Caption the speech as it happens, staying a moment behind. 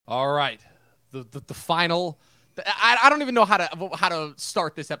All right, the final. I don't even know how to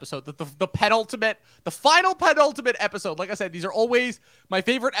start this episode. The final penultimate episode. Like I said, these are always my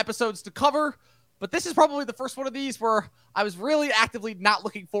favorite episodes to cover, but this is probably the first one of these where I was really actively not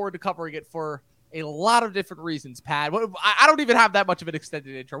looking forward to covering it for a lot of different reasons. Pat, I don't even have that much of an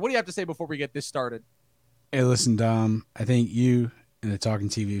extended intro. What do you have to say before we get this started? Hey, listen, Dom. I think you and the Talkin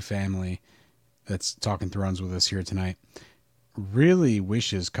TV family that's talking Thrones with us here tonight really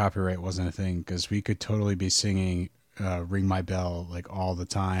wishes copyright wasn't a thing, because we could totally be singing Ring My Bell like all the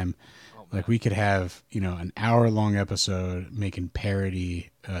time. Oh, like we could have, an hour-long episode making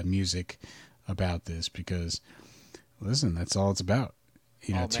parody music about this, because, listen, that's all it's about.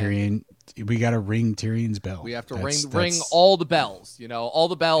 Tyrion, we got to ring Tyrion's bell. We have to ring all the bells, all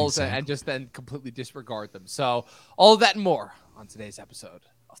the bells, exactly. and just then completely disregard them. So all of that and more on today's episode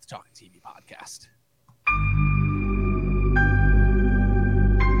of the Talkin TV podcast.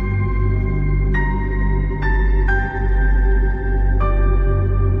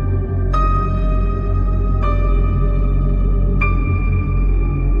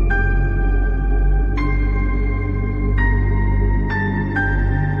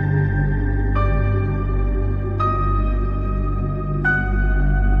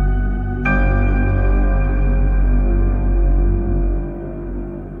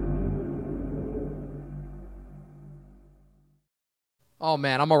 Oh,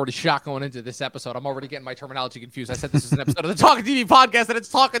 man, I'm already shocked going into this episode. I'm already getting my terminology confused. I said this is an episode of the Talkin TV podcast, and it's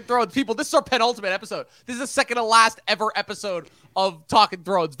Talkin Thrones. People, this is our penultimate episode. This is the second to last ever episode of Talkin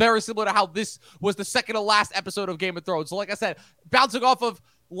Thrones. Very similar to how this was the second to last episode of Game of Thrones. So like I said, bouncing off of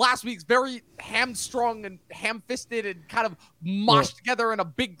last week's very hamstrung and ham-fisted and kind of moshed together in a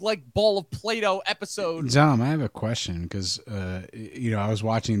big like ball of Play-Doh episode. Dom, I have a question, because, I was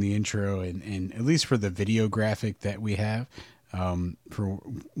watching the intro, and at least for the video graphic that we have, for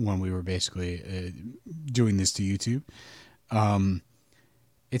when we were basically doing this to YouTube.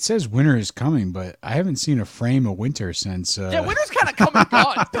 It says winter is coming, but I haven't seen a frame of winter since. Winter's kind of come and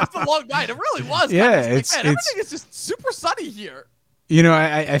gone. It's a long night. It really was. Yeah, everything is just super sunny here.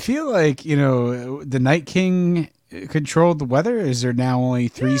 I feel like, the Night King controlled the weather. Is there now only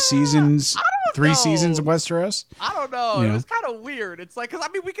three seasons? Three seasons of Westeros? I don't know. It was kind of weird. It's like, because,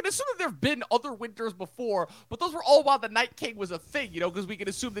 we can assume that there have been other winters before, but those were all while the Night King was a thing, because we can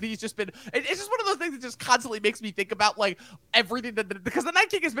assume that he's just been, it's just one of those things that just constantly makes me think about, like, everything because the Night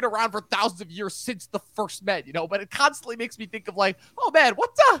King has been around for thousands of years since the first men, but it constantly makes me think of, like, oh, man,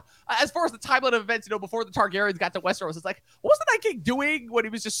 as far as the timeline of events, before the Targaryens got to Westeros, it's like, what was the Night King doing when he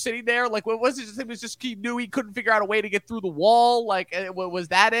was just sitting there? Like, what was it just he knew he couldn't figure out a way to get through the wall? Like, was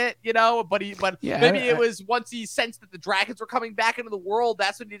that it, But maybe it was once he sensed that the dragons were coming back into the world,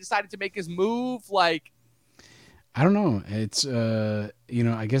 that's when he decided to make his move. Like, I don't know. It's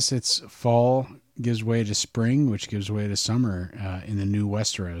I guess it's fall gives way to spring, which gives way to summer in the new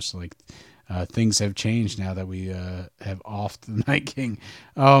Westeros. Like, things have changed now that we have offed the Night King.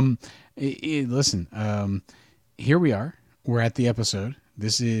 Listen, here we are. We're at the episode.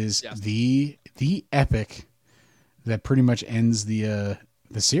 This is the epic that pretty much ends the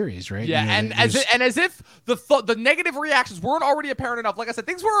series, right? Yeah, as if the negative reactions weren't already apparent enough. Like I said,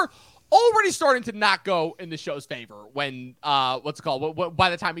 things were already starting to not go in the show's favor when by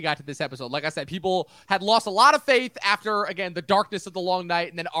the time we got to this episode. Like I said, people had lost a lot of faith after, again, the darkness of the long night,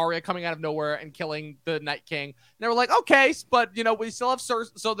 and then Arya coming out of nowhere and killing the Night King. And they were like, okay, but we still have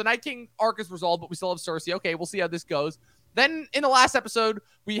Cersei. So the Night King arc is resolved, but we still have Cersei. Okay, we'll see how this goes. Then in the last episode,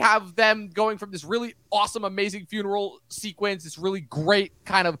 we have them going from this really awesome, amazing funeral sequence, this really great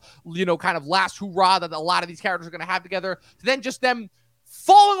kind of last hoorah that a lot of these characters are going to have together, to then just them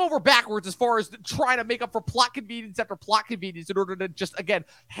falling over backwards as far as trying to make up for plot convenience after plot convenience in order to just, again,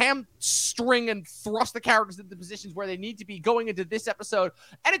 hamstring and thrust the characters into positions where they need to be going into this episode.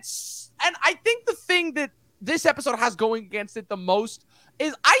 And I think the thing that this episode has going against it the most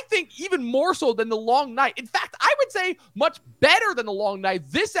is, I think, even more so than the long night. In fact, I would say much better than the long night.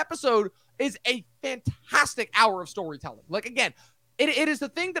 This episode is a fantastic hour of storytelling. Like, again, it is the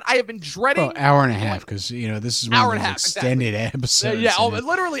thing that I have been dreading. Well, hour and a half, because, this is one of those extended episodes. Yeah,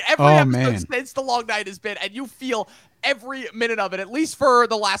 literally every episode since the long night has been, and you feel every minute of it, at least for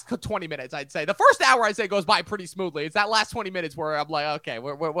the last 20 minutes, I'd say. The first hour, I'd say, goes by pretty smoothly. It's that last 20 minutes where I'm like, okay,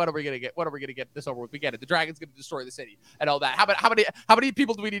 what are we going to get? What are we going to get this over with? We get it. The dragon's going to destroy the city and all that. How many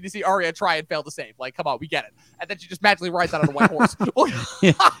people do we need to see Arya try and fail to save? Like, come on, we get it. And then she just magically rides out on a white horse.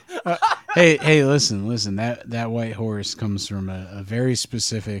 Hey, listen, that white horse comes from a very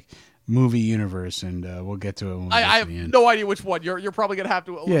specific movie universe, and we'll get to it when we I get have to the end. no idea which one. You're probably gonna have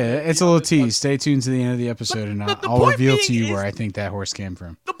to. Yeah, it's a little tease. Stay tuned to the end of the episode, and The I'll point reveal being to you is, where I think that horse came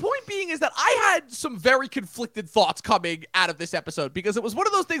from. the point being is that I had some very conflicted thoughts coming out of this episode because it was one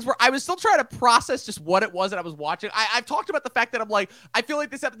of those things where I was still trying to process just what it was that I was watching. I've talked about the fact that I'm like, I feel like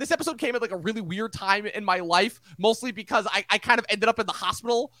this episode came at like a really weird time in my life, mostly because I kind of ended up in the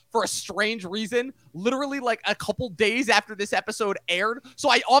hospital for a strange reason, literally like a couple days after this episode aired. So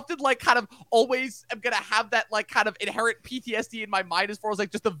I often like kind of always am gonna have that like kind of inherent PTSD in my mind as far as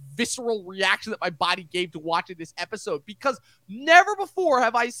like just the visceral reaction that my body gave to watching this episode, because never before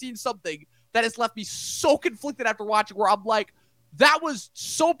have I seen something that has left me so conflicted after watching, where I'm like, that was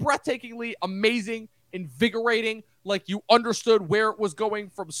so breathtakingly amazing, invigorating. Like, you understood where it was going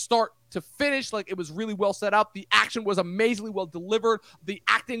from start to finish. Like, it was really well set up. The action was amazingly well delivered. The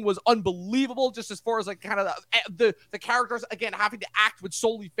acting was unbelievable, just as far as like kind of the characters, again, having to act with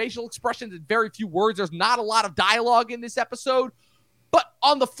solely facial expressions and very few words. There's not a lot of dialogue in this episode. But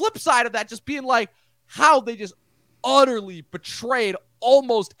on the flip side of that, just being like, how they just utterly betrayed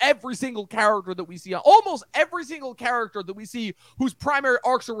almost every single character that we see. Almost every single character that we see whose primary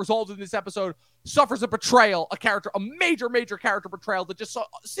arcs are resolved in this episode suffers a betrayal, a major character betrayal that just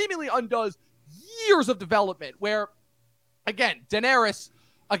seemingly undoes years of development, where, again, Daenerys,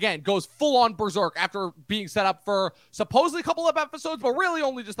 again, goes full-on berserk after being set up for supposedly a couple of episodes, but really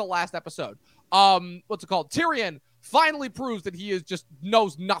only just the last episode. What's it called? Tyrion finally proves that he is just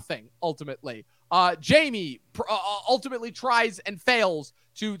knows nothing, ultimately. Jaime ultimately tries and fails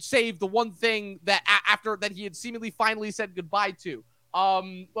to save the one thing that after that he had seemingly finally said goodbye to.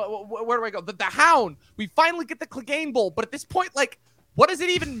 Where do I go? The Hound. We finally get the Clegane Bowl, but at this point, like, what does it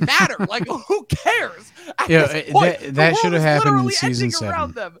even matter? Like, who cares? Yeah, that should have happened in season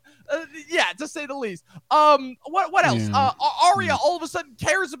 7. Them. Yeah, to say the least. What else? Yeah. Arya all of a sudden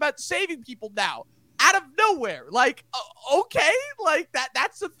cares about saving people now, out of nowhere. Like, okay, like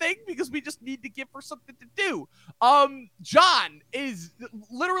that's the thing, because we just need to give her something to do. Jon is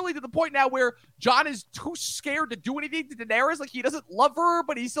literally to the point now where Jon is too scared to do anything to Daenerys. Like, he doesn't love her,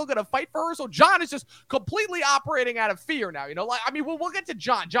 but he's still gonna fight for her. So Jon is just completely operating out of fear now. You know, like, I mean, we'll get to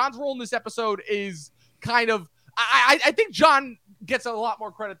Jon. Jon's role in this episode is kind of, I think Jon gets a lot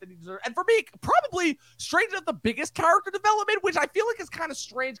more credit than he deserves. And for me, probably straight up the biggest character development, which I feel like is kind of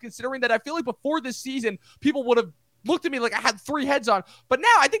strange considering that I feel like before this season, people would have looked at me like I had 3 heads on. But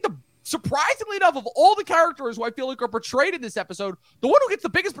now I think surprisingly enough, of all the characters who I feel like are portrayed in this episode, the one who gets the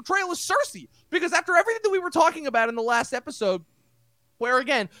biggest portrayal is Cersei. Because after everything that we were talking about in the last episode, where,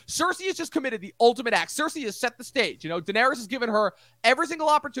 again, Cersei has just committed the ultimate act. Cersei has set the stage. You know, Daenerys has given her every single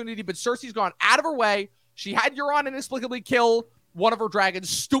opportunity, but Cersei's gone out of her way. She had Euron inexplicably kill one of her dragons.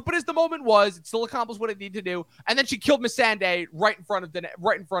 Stupid as the moment was, it still accomplished what it needed to do. And then she killed Missandei right in front of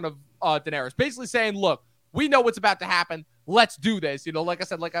Daenerys, basically saying, "Look, we know what's about to happen. Let's do this." You know, like I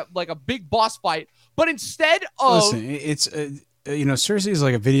said, like a big boss fight. But instead of it's Cersei is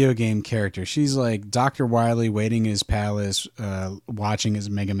like a video game character. She's like Dr. Wily waiting in his palace, watching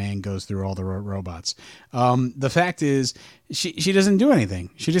as Mega Man goes through all the robots. The fact is, she doesn't do anything.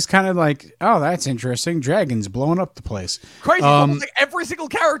 She just kind of like, oh, that's interesting. Dragons blowing up the place. Crazy. Almost like every single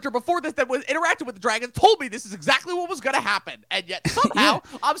character before this that was interacted with the dragons told me this is exactly what was going to happen, and yet somehow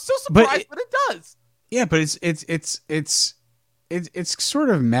I'm still surprised that it does. Yeah, but it's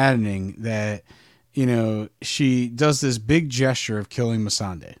sort of maddening that, you know, she does this big gesture of killing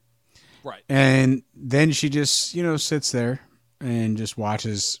Missandei. Right. And then she just, you know, sits there and just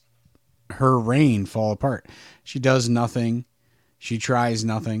watches her reign fall apart. She does nothing. She tries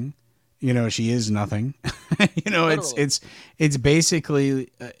nothing. You know, she is nothing. You know, literally. it's basically,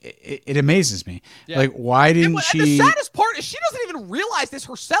 it amazes me. Yeah. Like, why didn't she? And the saddest part is she doesn't even realize this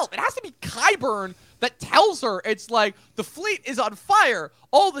herself. It has to be Qyburn that tells her. It's like, the fleet is on fire.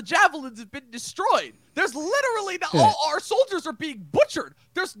 All the javelins have been destroyed. There's literally all our soldiers are being butchered.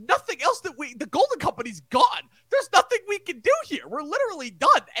 There's nothing else the Golden Company's gone. There's nothing we can do here. We're literally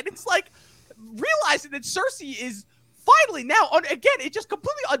done. And it's like, realizing that Cersei is finally now, again, it just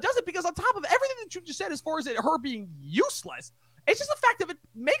completely undoes it, because on top of everything that you just said as far as her being useless, it's just the fact that it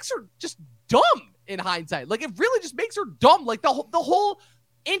makes her just dumb in hindsight. Like, it really just makes her dumb. Like, the whole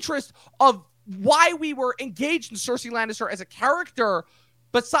interest of why we were engaged in Cersei Lannister as a character,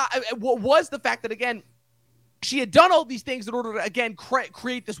 but was the fact that, again, she had done all these things in order to, again,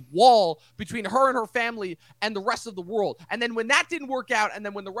 create this wall between her and her family and the rest of the world. And then when that didn't work out, and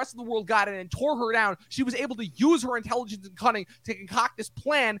then when the rest of the world got in and tore her down, she was able to use her intelligence and cunning to concoct this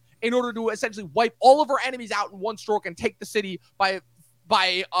plan in order to essentially wipe all of her enemies out in one stroke and take the city by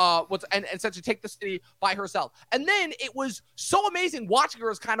by and essentially take the city by herself. And then it was so amazing watching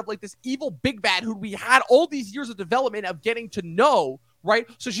her as kind of like this evil big bad who we had all these years of development of getting to know, right?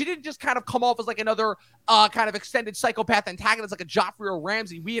 So she didn't just kind of come off as like another kind of extended psychopath antagonist like a Joffrey or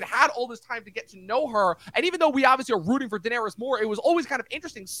Ramsay. We had all this time to get to know her. And even though we obviously are rooting for Daenerys more, it was always kind of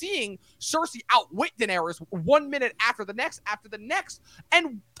interesting seeing Cersei outwit Daenerys 1 minute after the next.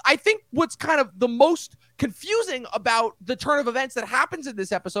 And I think what's kind of the most confusing about the turn of events that happens in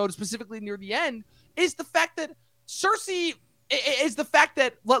this episode, specifically near the end, is the fact that Cersei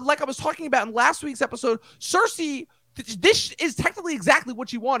like I was talking about in last week's episode, Cersei, this is technically exactly what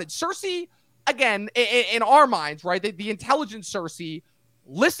she wanted. Cersei, again, in our minds, right, the intelligent Cersei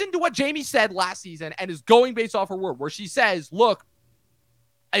listened to what Jaime said last season and is going based off her word, where she says, look,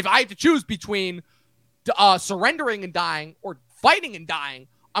 if I have to choose between surrendering and dying or fighting and dying,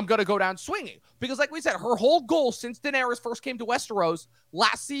 I'm going to go down swinging. Because like we said, her whole goal since Daenerys first came to Westeros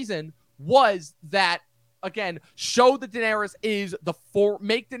last season was that, again, show that Daenerys is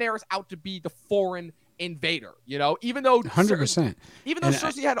make Daenerys out to be the foreign invader, you know, even though 100%. Even though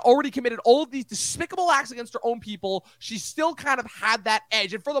Cersei had already committed all of these despicable acts against her own people, she still kind of had that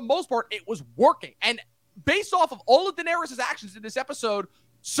edge. And for the most part, it was working. And based off of all of Daenerys' actions in this episode,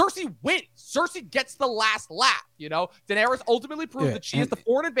 Cersei wins. Cersei gets the last laugh, you know? Daenerys ultimately proved that she is the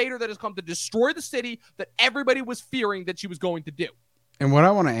foreign invader that has come to destroy the city that everybody was fearing that she was going to do. And what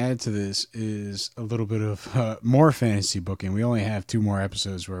I want to add to this is a little bit of more fantasy booking. We only have 2 more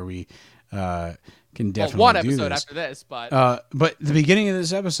episodes where we can definitely one do episode this. after this, but the beginning of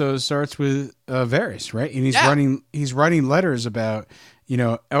this episode starts with Varys, right? And he's writing letters about, you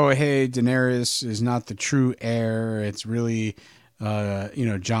know, oh hey, Daenerys is not the true heir. It's really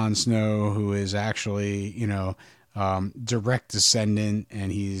Jon Snow, who is actually, direct descendant,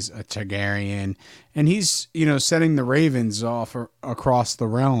 and he's a Targaryen, and he's, setting the ravens off across the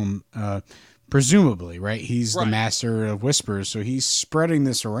realm, presumably, right? He's the master of whispers, so he's spreading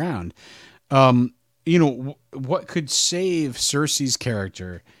this around. What could save Cersei's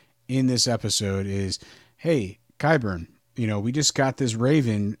character in this episode is, hey, Qyburn, we just got this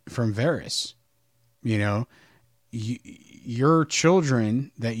raven from Varys, your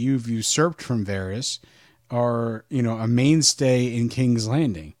children that you've usurped from Varys are, a mainstay in King's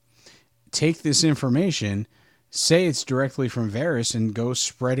Landing. Take this information, say it's directly from Varys, and go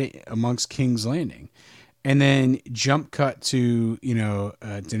spread it amongst King's Landing. And then jump cut to,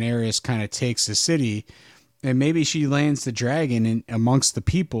 Daenerys kind of takes the city, and maybe she lands the dragon amongst the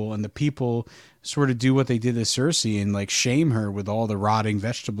people, and the people sort of do what they did to Cersei and like shame her with all the rotting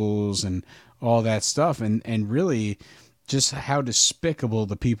vegetables and all that stuff. And really just how despicable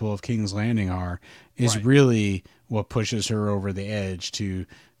the people of King's Landing are is really what pushes her over the edge to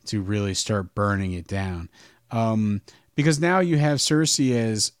really start burning it down. Because now you have Cersei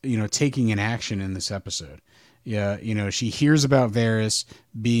as, taking an action in this episode. Yeah, she hears about Varys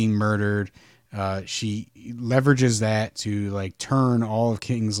being murdered. She leverages that to like turn all of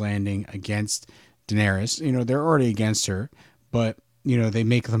King's Landing against Daenerys. They're already against her, but they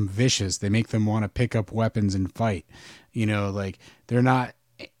make them vicious. They make them want to pick up weapons and fight. They're not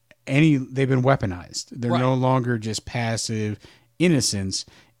they've been weaponized. They're no longer just passive innocents.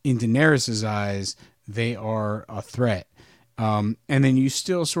 In Daenerys's eyes, they are a threat. And then you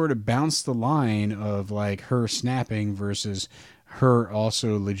still sort of bounce the line of like her snapping versus her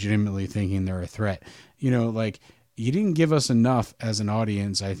also legitimately thinking they're a threat. You didn't give us enough as an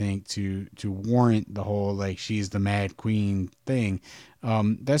audience, I think, to warrant the whole like she's the Mad Queen thing.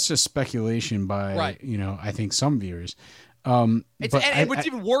 That's just speculation by I think some viewers. And what's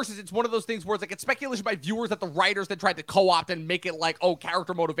even worse is it's one of those things where it's speculation by viewers that the writers then tried to co-opt and make it like,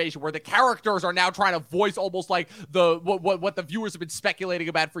 character motivation, where the characters are now trying to voice almost like what the viewers have been speculating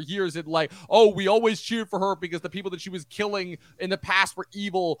about for years. And like, we always cheered for her because the people that she was killing in the past were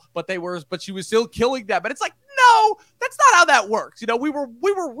evil, but she was still killing them. And it's like, no, that's not how that works. We were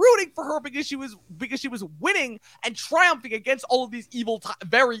rooting for her because she was winning and triumphing against all of these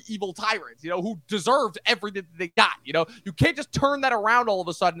very evil tyrants, who deserved everything that they got. You can't just turn that around all of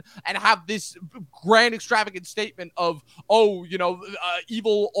a sudden and have this grand extravagant statement of,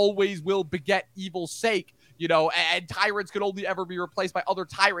 evil always will beget evil's sake. And tyrants can only ever be replaced by other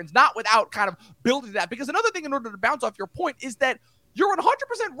tyrants, not without kind of building that. Because another thing, in order to bounce off your point, is that you're 100%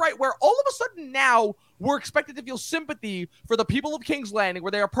 right, where all of a sudden now we're expected to feel sympathy for the people of King's Landing,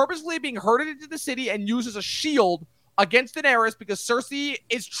 where they are purposely being herded into the city and used as a shield against Daenerys because Cersei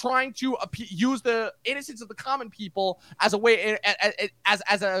is trying to use the innocence of the common people as a way,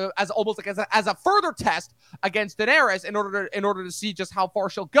 as a further test against Daenerys in order to see just how far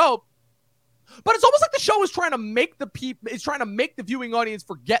she'll go. But it's almost like the show is trying to make the viewing audience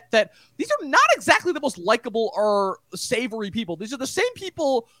forget that these are not exactly the most likable or savory people. These are the same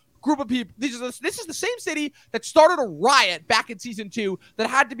group of people. This is the same city that started a riot back in season 2 that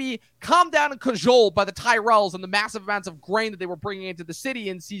had to be calmed down and cajoled by the Tyrells and the massive amounts of grain that they were bringing into the city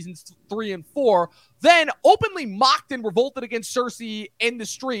in seasons 3 and 4. Then openly mocked and revolted against Cersei in the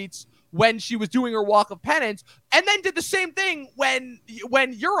streets when she was doing her walk of penance, and then did the same thing when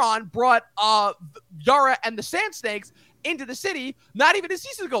Euron brought Yara and the Sand Snakes into the city not even a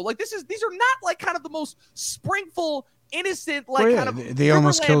season ago. Like these are not like kind of the most springful, innocent, like kind of. They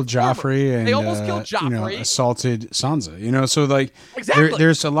almost killed Joffrey, and they almost killed Joffrey. Assaulted Sansa. So like exactly.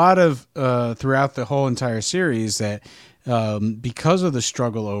 There's a lot of throughout the whole entire series that because of the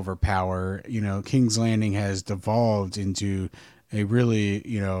struggle over power, King's Landing has devolved into a really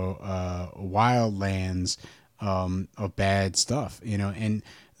wild lands of bad stuff. And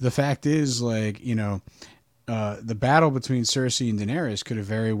the fact is, like, the battle between Cersei and Daenerys could have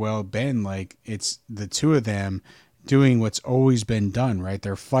very well been like it's the two of them doing what's always been done, right?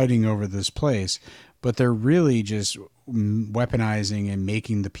 They're fighting over this place, but they're really just weaponizing and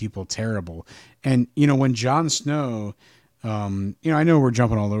making the people terrible. And, when Jon Snow, I know we're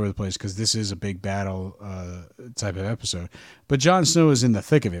jumping all over the place because this is a big battle type of episode, but Jon Snow is in the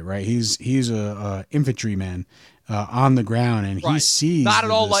thick of it, right? He's a infantryman on the ground, and he sees not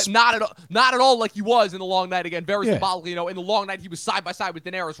at all like he was in the Long Night again. Very symbolically, in the Long Night he was side by side with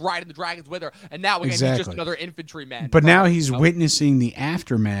Daenerys, riding the dragons with her, and now again he's just another infantryman. But now he's witnessing the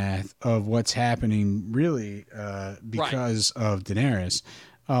aftermath of what's happening, really, because of Daenerys.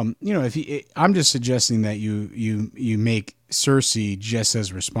 I'm just suggesting that you make Cersei just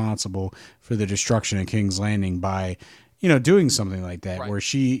as responsible for the destruction of King's Landing by, doing something like that, where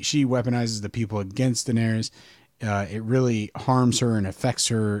she weaponizes the people against Daenerys. It really harms her and affects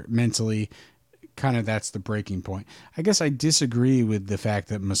her mentally. Kind of that's the breaking point. I guess I disagree with the fact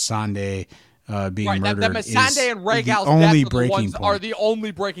that Missandei being murdered that Missandei and Rhaegal's only death breaking point. Are the only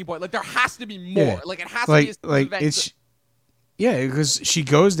breaking point. Like there has to be more. Yeah. Like it has to be like it's. Yeah, because she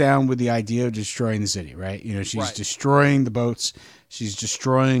goes down with the idea of destroying the city, right? She's destroying the boats. She's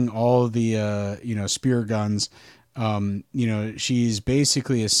destroying all the, spear guns. She's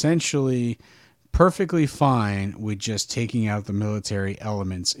basically essentially perfectly fine with just taking out the military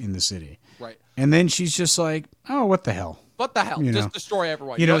elements in the city. Right. And then she's just like, oh, what the hell? What the hell? Just destroy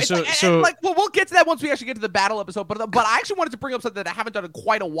everyone. We'll get to that once we actually get to the battle episode. But I actually wanted to bring up something that I haven't done in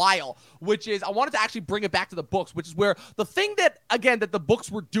quite a while, which is I wanted to actually bring it back to the books, which is where the thing that the books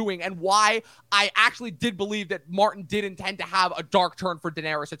were doing and why I actually did believe that Martin did intend to have a dark turn for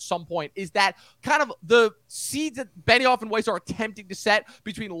Daenerys at some point is that kind of the seeds that Benioff and Weiss are attempting to set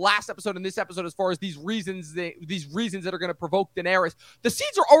between last episode and this episode as far as these reasons that are going to provoke Daenerys. The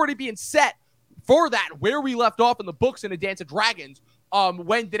seeds are already being set for that, where we left off in the books in A Dance of Dragons,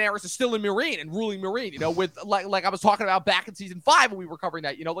 when Daenerys is still in Meereen and ruling Meereen, with like I was talking about back in season 5 when we were covering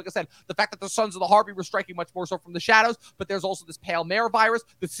that, like I said, the fact that the Sons of the Harpy were striking much more so from the shadows, but there's also this pale mare virus.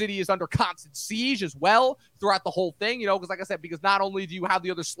 The city is under constant siege as well throughout the whole thing, because like I said, because not only do you have the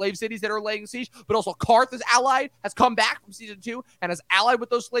other slave cities that are laying siege, but also Karth has come back from season 2 and has allied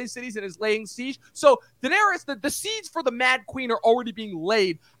with those slave cities and is laying siege. So Daenerys, the seeds for the Mad Queen are already being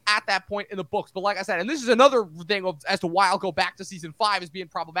laid at that point in the books. But like I said, and this is another thing as to why I'll go back to season 5 as being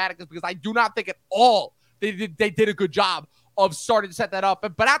problematic, is because I do not think at all they did a good job of starting to set that up.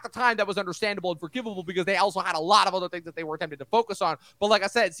 But at the time, that was understandable and forgivable because they also had a lot of other things that they were attempting to focus on. But like I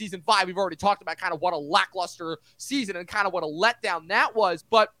said, season 5, we've already talked about kind of what a lackluster season and kind of what a letdown that was.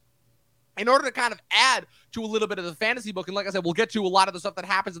 But in order to kind of add to a little bit of the fantasy book, and like I said, we'll get to a lot of the stuff that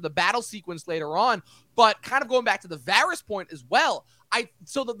happens in the battle sequence later on, but kind of going back to the Varys point as well,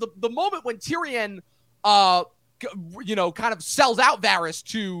 so the moment when Tyrion, kind of sells out Varys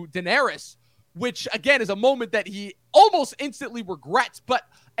to Daenerys, which again is a moment that he almost instantly regrets, but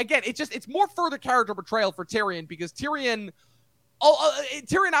again, it's more further character betrayal for Tyrion because Tyrion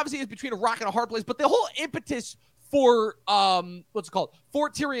obviously is between a rock and a hard place, but the whole impetus for for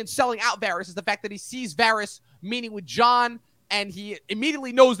Tyrion selling out Varys is the fact that he sees Varys meeting with Jon, and he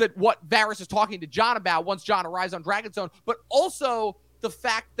immediately knows that what Varys is talking to Jon about once Jon arrives on Dragonstone, but also the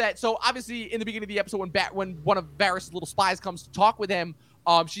fact that, so obviously in the beginning of the episode when one of Varys' little spies comes to talk with him,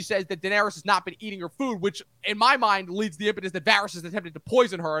 she says that Daenerys has not been eating her food, which in my mind leads the impetus that Varys has attempted to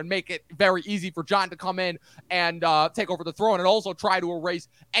poison her and make it very easy for Jon to come in and take over the throne and also try to erase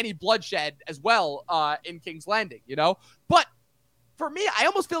any bloodshed as well in King's Landing, But for me, I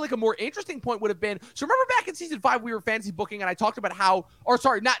almost feel like a more interesting point would have been, so remember back in season 5, we were fantasy booking and I talked about how, or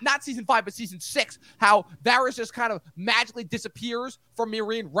sorry, not season 5, but season 6, how Varys just kind of magically disappears from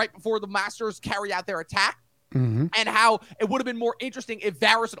Meereen right before the Masters carry out their attack. Mm-hmm. And how it would have been more interesting if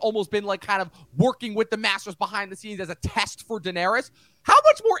Varys had almost been like kind of working with the Masters behind the scenes as a test for Daenerys. How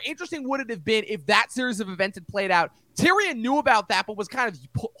much more interesting would it have been if that series of events had played out? Tyrion knew about that, but was kind of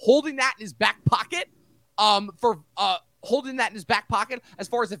holding that in his back pocket holding that in his back pocket as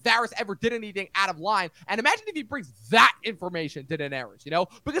far as if Varys ever did anything out of line. And imagine if he brings that information to Daenerys,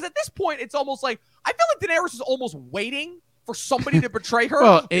 Because at this point, it's almost like, I feel like Daenerys is almost waiting for somebody to betray her.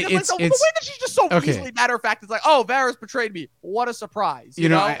 Well, the way that she's just so easily matter of fact, it's like, oh, Varys betrayed me. What a surprise. You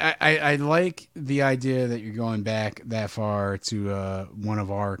know? I like the idea that you're going back that far to one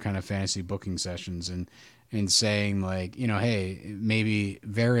of our kind of fantasy booking sessions and saying like, hey, maybe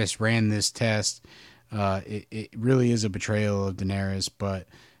Varys ran this test. It really is a betrayal of Daenerys, but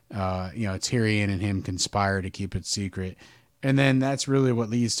Tyrion and him conspire to keep it secret. And then that's really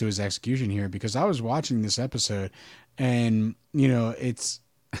what leads to his execution here, because I was watching this episode and, it's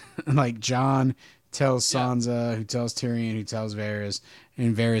like Jon tells Sansa, who tells Tyrion, who tells Varys,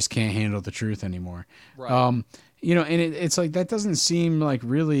 and Varys can't handle the truth anymore. Right. And it's like, that doesn't seem like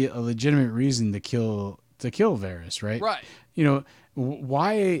really a legitimate reason to kill Varys, right? Right.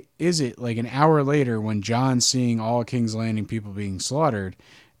 Why is it like an hour later when Jon's seeing all King's Landing people being slaughtered,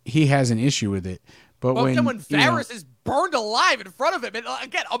 he has an issue with it? But when Varys is burned alive in front of him, and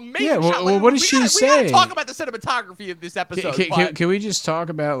again, amazing shot. Well, what does she say? We gotta talk about the cinematography of this episode. Can we just talk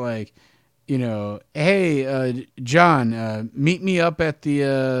about like, hey, Jon, meet me up at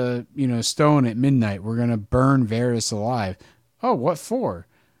the stone at midnight. We're gonna burn Varys alive. Oh, what for?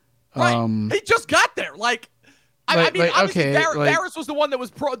 Right. He just got there. Varys was the one that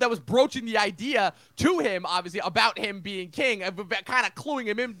was broaching the idea to him, obviously, about him being king, kind of cluing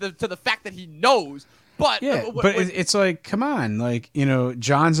him into the fact that he knows. But it's like, come on,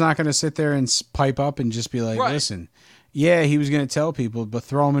 Jon's not going to sit there and pipe up and just be like, listen, yeah, he was going to tell people, but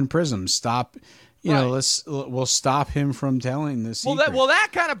throw him in prison. Stop. We'll stop him from telling this. That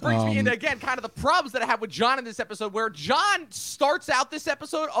kind of brings me into, again, kind of the problems that I have with Jon in this episode, where Jon starts out this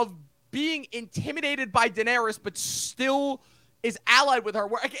episode of being intimidated by Daenerys, but still is allied with her.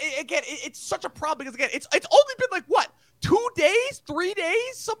 Where again, it's such a problem because again, it's only been like what, 2 days, 3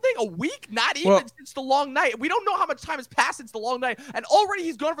 days, something, a week, not even since the long night. We don't know how much time has passed since the long night, and already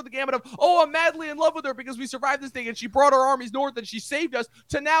he's gone for the gamut of, oh, I'm madly in love with her because we survived this thing and she brought her armies north and she saved us,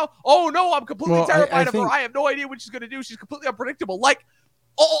 to now, oh no, I'm completely terrified of her. I have no idea what she's going to do. She's completely unpredictable. Like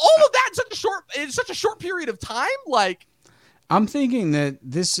all of that in such a short period of time, like. I'm thinking that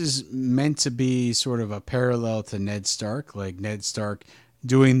this is meant to be sort of a parallel to Ned Stark, like Ned Stark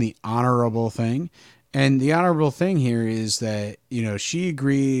doing the honorable thing. And the honorable thing here is that, she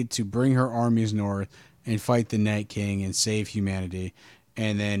agreed to bring her armies north and fight the Night King and save humanity.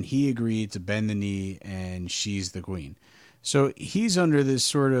 And then he agreed to bend the knee and she's the queen. So he's under this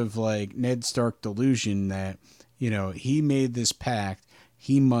sort of like Ned Stark delusion that, he made this pact,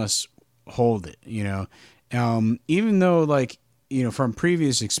 he must hold it, even though from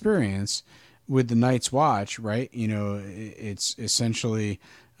previous experience with the Night's Watch, right? It's essentially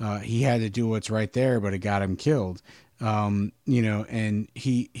he had to do what's right there, but it got him killed. And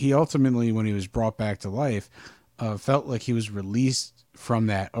he ultimately, when he was brought back to life, felt like he was released from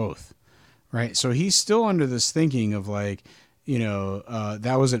that oath, right? So he's still under this thinking of like,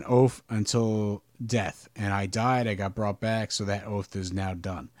 that was an oath until death, and I died, I got brought back, so that oath is now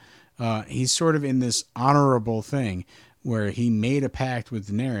done. He's sort of in this honorable thing where he made a pact with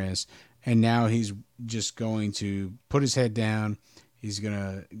Daenerys, and now he's just going to put his head down. He's going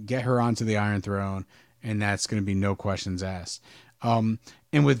to get her onto the Iron Throne, and that's going to be no questions asked. And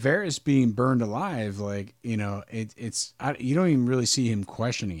with Varys being burned alive, you don't even really see him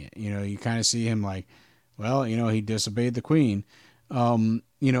questioning it. You kind of see him like, well, he disobeyed the queen,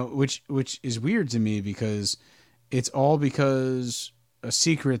 which is weird to me because it's all because a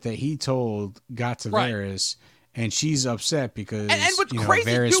secret that he told got to Varys. And she's upset because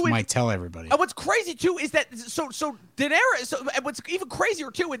Varys might tell everybody. And what's crazy too is that so Daenerys. And what's even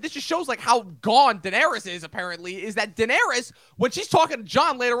crazier too, and this just shows like how gone Daenerys is. Apparently, is that Daenerys, when she's talking to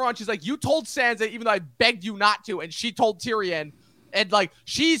Jon later on, she's like, "You told Sansa, even though I begged you not to," and she told Tyrion, and like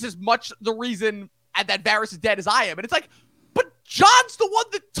she's as much the reason that Varys is dead as I am. And it's like, but Jon's the one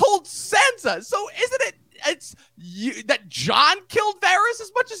that told Sansa, so isn't it? It's you that Jon killed Varys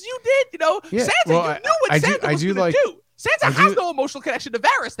as much as you did, Yeah, Sansa, you knew what Sansa was going to do. Sansa has no emotional connection to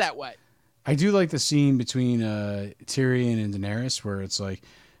Varys that way. I do like the scene between Tyrion and Daenerys where it's like,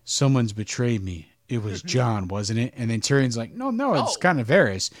 someone's betrayed me. it was John, wasn't it? And then Tyrion's like, no, it's No, kind of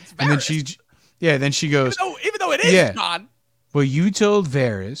Varys. it's And then Varys. then she goes, Even though it is yeah, John. well, you told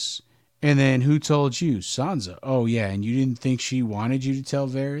Varys, and then who told you? Sansa. Oh, yeah, and you didn't think she wanted you to tell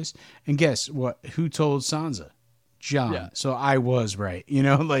Varys? And guess what? Who told Sansa? Yeah. John. So I was right. You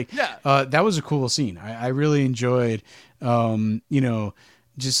know, like, Yeah. that was a cool scene. I really enjoyed,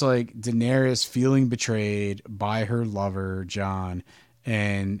 just like Daenerys feeling betrayed by her lover, John,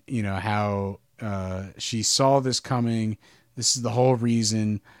 and, how she saw this coming. This is the whole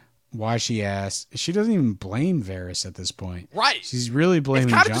reason why she asked. She doesn't even blame Varys at this point. Right. She's really It's blaming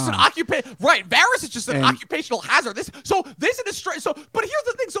kind of John. just an occupation. Right. Varys is just an And- occupational hazard. This is a straight. So, but here's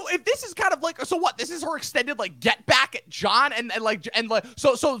the thing. So if this is kind of like, so what? This is her extended like get back at John, and so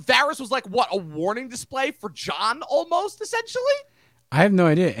Varys was like what, a warning display for John almost essentially. I have no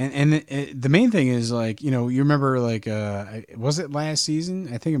idea. And the main thing is, like, you remember, like, was it last season?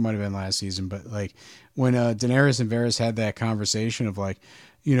 I think it might have been last season, but like when Daenerys and Varys had that conversation of like,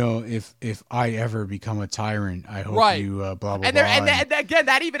 if I ever become a tyrant, I hope Right. you blah blah And blah. and again,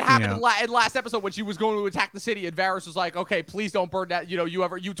 that even happened know. in last episode when she was going to attack the city, and Varys was like, "Okay, please don't burn that.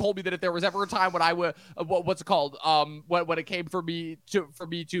 You told me that if there was ever a time when I would, what's it called? When it came for me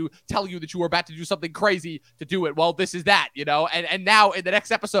to tell you that you were about to do something crazy to do it. Well, this is that, And now in the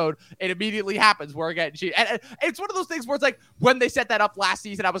next episode, it immediately happens where again and it's one of those things where it's like when they set that up last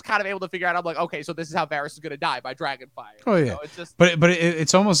season, I was kind of able to figure out. I'm like, okay, so this is how Varys is going to die by dragonfire. Oh yeah, It's just but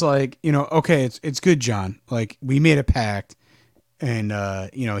it's almost like, okay, it's good, John. Like, we made a pact, and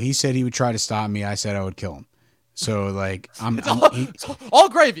he said he would try to stop me. I said I would kill him. So like it's all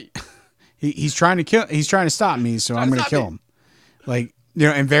gravy. he's trying to stop me, so I'm going to kill him. Like,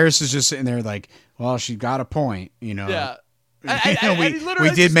 and Varys is just sitting there like, well, she got a point, Yeah. We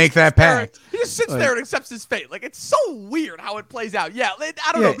did make that pact. He just sits there and accepts his fate. Like, it's so weird how it plays out. Yeah,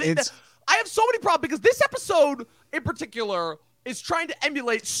 I don't know. I have so many problems because this episode in particular is trying to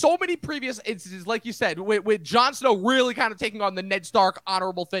emulate so many previous instances, like you said, with Jon Snow really kind of taking on the Ned Stark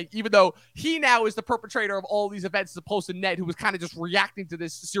honorable thing, even though he now is the perpetrator of all these events as opposed to Ned, who was kind of just reacting to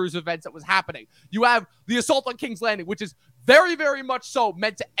this series of events that was happening. You have the assault on King's Landing, which is very, very much so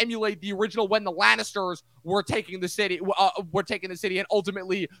meant to emulate the original when the Lannisters were taking the city, and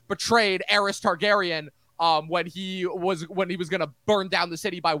ultimately betrayed Aerys Targaryen. When he was going to burn down the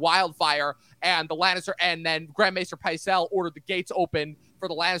city by wildfire, and the Lannister and then Grand Maester Pycelle ordered the gates open for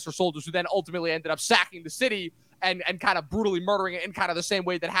the Lannister soldiers, who then ultimately ended up sacking the city and kind of brutally murdering it in kind of the same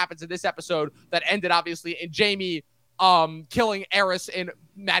way that happens in this episode, that ended obviously in Jaime killing Aerys in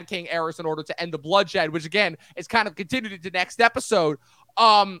Mad King Aerys in order to end the bloodshed, which again is kind of continued into next episode.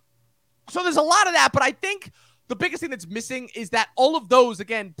 So there's a lot of that, but I think the biggest thing that's missing is that all of those,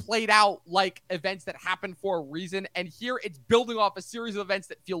 again, played out like events that happened for a reason. And here it's building off a series of events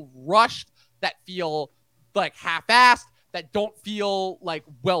that feel rushed, that feel like half-assed, that don't feel like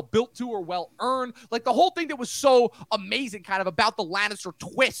well built to or well earned. Like the whole thing that was so amazing kind of about the Lannister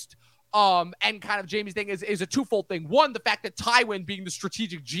twist and kind of Jaime's thing is a twofold thing. One, the fact that Tywin, being the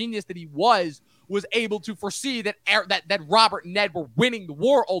strategic genius that he was able to foresee that Robert and Ned were winning the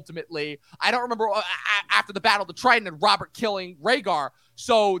war ultimately. I don't remember after the Battle of the Trident and Robert killing Rhaegar.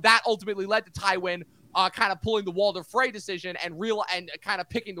 So that ultimately led to Tywin kind of pulling the Walder Frey decision and kind of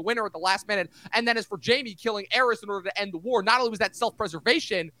picking the winner at the last minute. And then as for Jaime killing Aerys in order to end the war, not only was that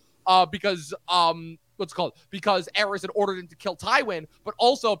self-preservation because Aerys had ordered him to kill Tywin, but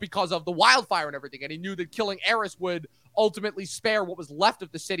also because of the wildfire and everything. And he knew that killing Aerys would ultimately spare what was left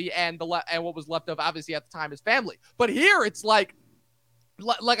of the city and what was left of, obviously, at the time, his family. But here it's like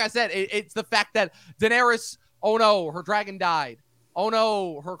I said, it's the fact that Daenerys, oh no, her dragon died. Oh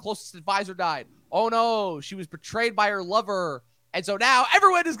no, her closest advisor died. Oh no, she was betrayed by her lover. And so now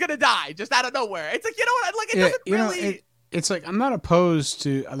everyone is going to die just out of nowhere. It's like, it doesn't really... It's like, I'm not opposed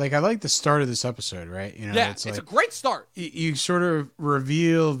to, like, I like the start of this episode, right? It's like, a great start. You sort of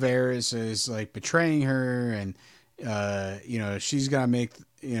reveal Varys as like betraying her, and she's gonna make,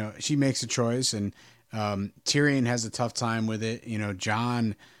 she makes a choice, and Tyrion has a tough time with it.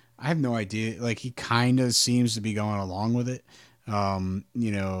 Jon, I have no idea. Like, he kind of seems to be going along with it.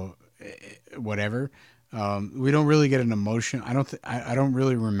 Whatever. We don't really get an emotion. I don't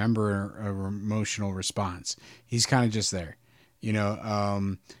really remember a emotional response. He's kind of just there, but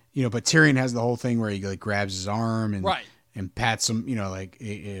Tyrion has the whole thing where he like grabs his arm and right. and pats him,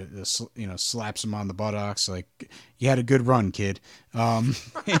 slaps him on the buttocks. Like, you had a good run, kid. So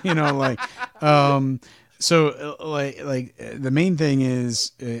the main thing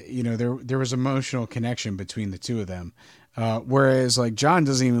is, there was emotional connection between the two of them. Whereas like Jon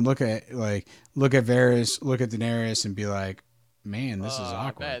doesn't even look at Varys, look at Daenerys and be like, man, this is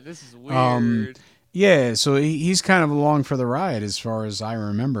awkward. Man, this is weird. Yeah, so he's kind of along for the ride as far as I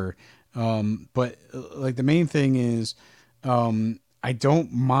remember. But like the main thing is, I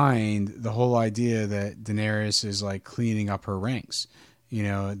don't mind the whole idea that Daenerys is like cleaning up her ranks. You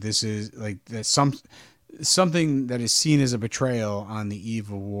know, this is like that something that is seen as a betrayal on the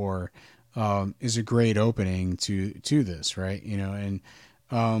eve of war, is a great opening to this, right? You know, and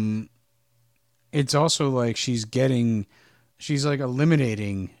um, it's also like she's like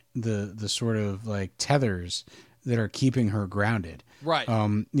eliminating the sort of like tethers that are keeping her grounded. Right.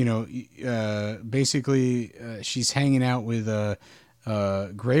 You know, basically, she's hanging out with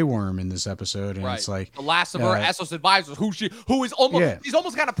Grey Worm in this episode, and Right. it's like, The last of her uh, Essos advisors, who is almost yeah, she's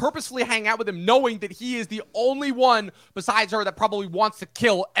almost kind of purposefully hanging out with him, knowing that he is the only one besides her that probably wants to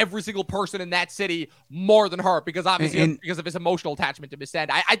kill every single person in that city more than her, because obviously because of his emotional attachment to Miss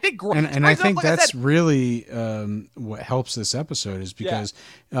Sand. I think and I think like I that's said, really what helps this episode is yeah. because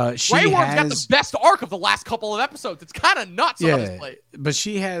Grey she Worm's got the has best arc of the last couple of episodes. It's kind of nuts, yeah, honestly. but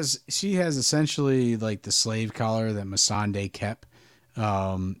she has essentially like the slave collar that Missandei kept,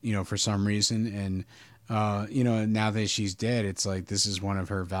 you know, for some reason, and you know, now that she's dead, it's like this is one of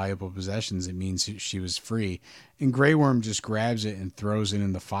her valuable possessions. It means she was free, and Grey Worm just grabs it and throws it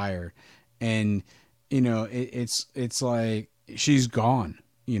in the fire, and you know, it's like she's gone,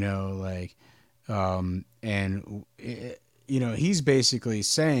 you know, like, and you know, he's basically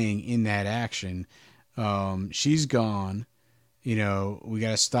saying in that action, she's gone. You know, we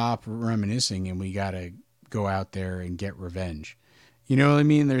got to stop reminiscing and we got to go out there and get revenge. You know what I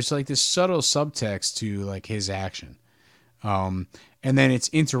mean? There's like this subtle subtext to like his action. And then it's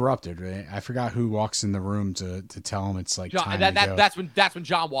interrupted, right? I forgot who walks in the room to tell him it's like John, time to go. that's when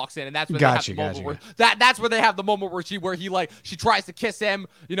John walks in, and that's when Gotcha, they have the moment gotcha. where that's where they have the moment where he like she tries to kiss him.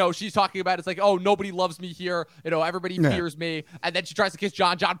 You know, she's talking about it's like, oh, nobody loves me here. You know, everybody Yeah. fears me, and then she tries to kiss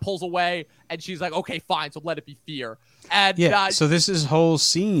John. John pulls away, and she's like, okay, fine, so let it be fear. And Yeah. So this is whole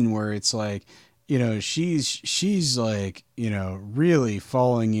scene where it's like, you know, she's like, you know, really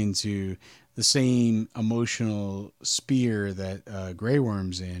falling into the same emotional spear that Grey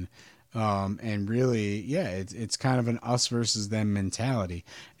Worm's in. And really, yeah, it's kind of an us versus them mentality.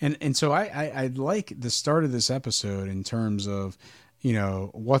 And so I like the start of this episode in terms of, you know,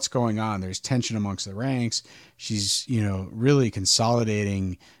 what's going on. There's tension amongst the ranks. She's, you know, really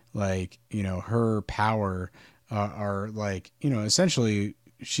consolidating, like, you know, her power, are like, you know, essentially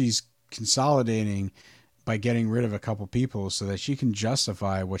she's consolidating by getting rid of a couple people so that she can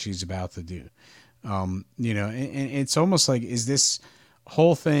justify what she's about to do. You know, and it's almost like, is this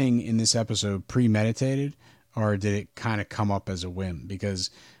whole thing in this episode premeditated, or did it kind of come up as a whim?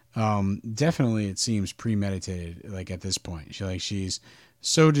 Because definitely it seems premeditated. Like at this point, she's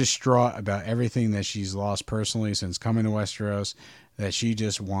so distraught about everything that she's lost personally since coming to Westeros that she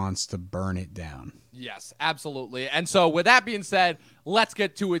just wants to burn it down. yes, absolutely. And so, with that being said, let's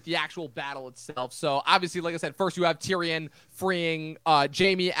get to it, the actual battle itself. So, obviously, like I said, first you have Tyrion freeing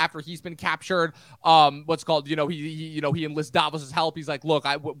Jaime after he's been captured. What's called, you know, he enlists Davos' help. He's like, look,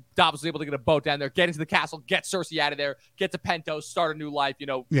 Davos was able to get a boat down there, get into the castle, get Cersei out of there, get to Pentos, start a new life. You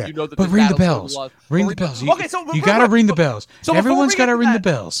know, Yeah, you know that but this ring the battle's bells. gonna Ring the bells. Okay, so you gotta ring the bells. So Everyone's gotta ring the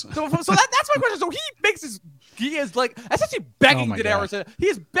bells. So that's my question. So he is like essentially begging Oh my Daenerys. He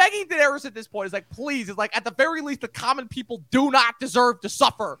is begging Daenerys at this point. He's like, please, it's like at the very least, the common people do not deserve to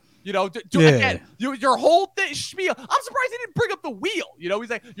suffer. You know, again, your whole thing, spiel. I'm surprised he didn't bring up the wheel. You know, he's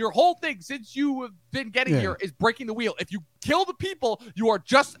like, your whole thing since you have been getting here is breaking the wheel. If you kill the people, you are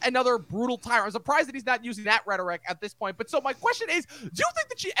just another brutal tyrant. I'm surprised that he's not using that rhetoric at this point. But so my question is, do you think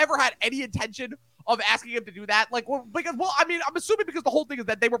that she ever had any intention of asking him to do that? Like, because, I mean, I'm assuming because the whole thing is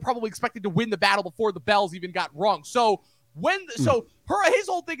that they were probably expecting to win the battle before the bells even got rung. So his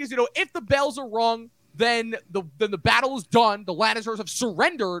whole thing is, you know, if the bells are rung, then the battle is done. The Lannisters have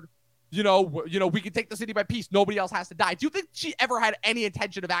surrendered. You know, we can take the city by peace. Nobody else has to die. Do you think she ever had any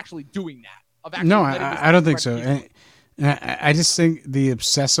intention of actually doing that? Of actually no, I don't think so. And I just think the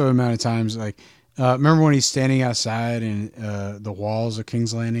obsessive amount of times, like, remember when he's standing outside and the walls of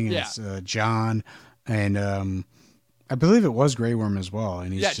King's Landing, and it's John and I believe it was Grey Worm as well.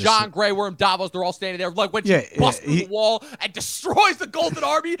 And he's just, John, Grey Worm, Davos, they're all standing there. Like when she busts through the wall and destroys the Golden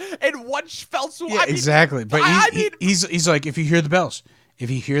Army in one fell swoop. Yeah, exactly. But he's like, if you hear the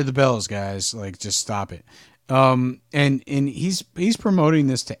bells, guys, like, just stop it. And he's promoting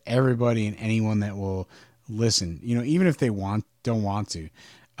this to everybody and anyone that will listen. You know, even if they don't want to. You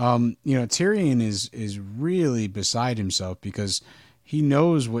know, Tyrion is really beside himself because he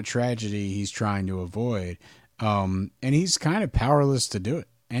knows what tragedy he's trying to avoid. And he's kind of powerless to do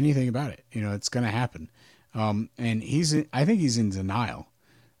anything about it. You know, it's going to happen. And I think he's in denial.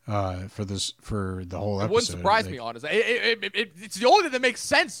 for the whole It wouldn't episode. surprise me, honestly. It's the only thing that makes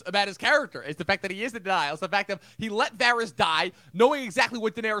sense about his character is the fact that he is in denial. It's the fact that he let Varys die, knowing exactly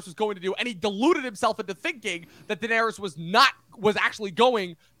what Daenerys was going to do, and he deluded himself into thinking that Daenerys was actually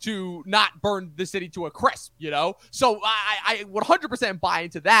going to not burn the city to a crisp. So I 100% buy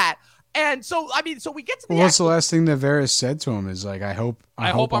into that. And so I mean, so we get to the. What's the last thing that Varys said to him is like, I hope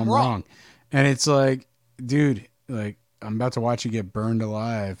I'm wrong. And it's like, dude, like, I'm about to watch you get burned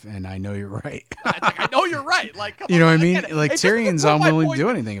alive, and I know you're right. I know you're right. Like, come you know on, what I mean? again, like, Tyrion's unwilling to do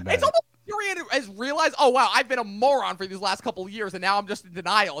anything about it's it. Almost Tyrion has realized, oh, wow, I've been a moron for these last couple of years, and now I'm just in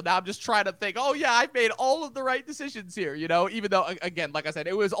denial. And now I'm just trying to think, oh, yeah, I've made all of the right decisions here, even though, again, like I said,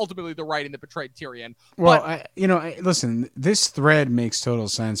 it was ultimately the writing that betrayed Tyrion. Well, listen, this thread makes total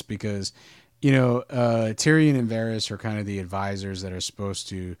sense because, Tyrion and Varys are kind of the advisors that are supposed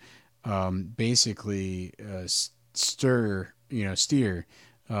to basically steer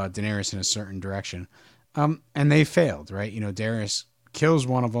Daenerys in a certain direction. And they failed, right? Daenerys kills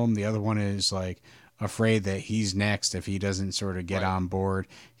one of them. The other one is like afraid that he's next if he doesn't sort of get on board.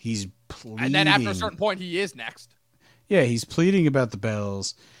 He's pleading. And then after a certain point, he is next. Yeah, he's pleading about the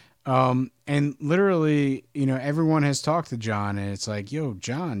bells. And literally, everyone has talked to Jon, and it's like, yo,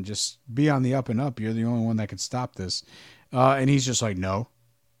 Jon, just be on the up and up. You're the only one that can stop this. And he's just like, no.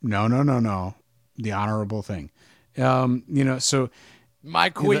 The honorable thing. So my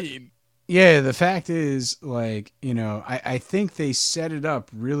queen. The fact is, like, I think they set it up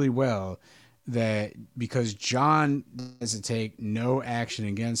really well that because Jon has to take no action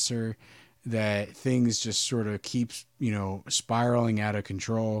against her, that things just sort of keep, spiraling out of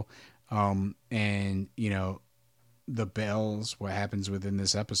control. And, the bells, what happens within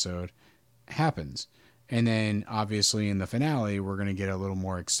this episode happens. And then obviously in the finale, we're going to get a little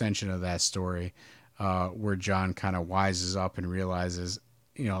more extension of that story, where Jon kind of wises up and realizes,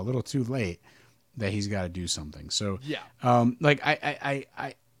 a little too late that he's got to do something. So, like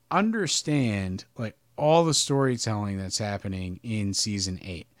I understand like all the storytelling that's happening in season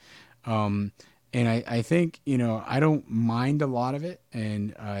 8. And I think, I don't mind a lot of it,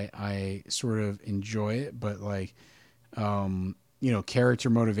 and I sort of enjoy it, but like, character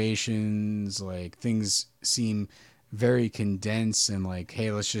motivations, like things seem very condensed and like,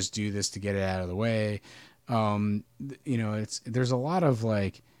 hey, let's just do this to get it out of the way. There's a lot of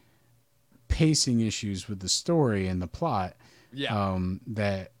like pacing issues with the story and the plot. Yeah.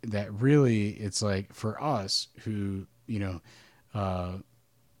 That really, it's like for us who,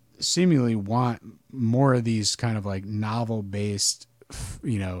 seemingly want more of these kind of like novel based,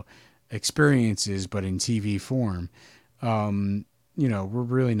 experiences, but in TV form. We're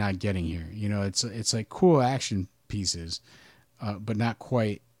really not getting here. It's like cool action pieces, but not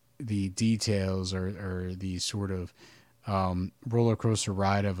quite the details or the sort of roller coaster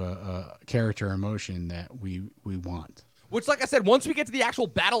ride of a character emotion that we want. Which, like I said, once we get to the actual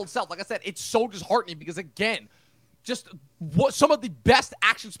battle itself, like I said, it's so disheartening because, again, just what some of the best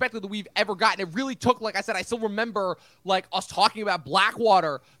action spectacle that we've ever gotten. It really took, like I said, I still remember like us talking about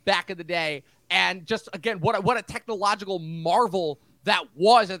Blackwater back in the day, and just again, what a technological marvel that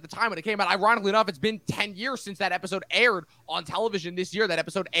was at the time when it came out. Ironically enough, it's been 10 years since that episode aired on television this year. That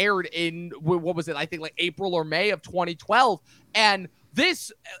episode aired in, what was it? I think like April or May of 2012. And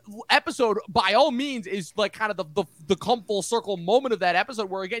this episode, by all means, is like kind of the come full circle moment of that episode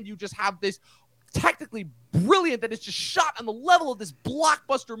where, again, you just have this technically brilliant that is just shot on the level of this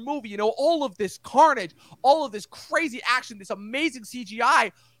blockbuster movie. All of this carnage, all of this crazy action, this amazing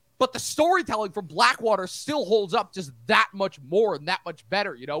CGI. But the storytelling from Blackwater still holds up just that much more and that much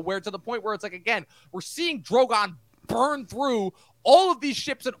better, where to the point where it's like, again, we're seeing Drogon burn through all of these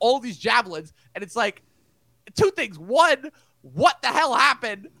ships and all of these javelins. And it's like two things. One, what the hell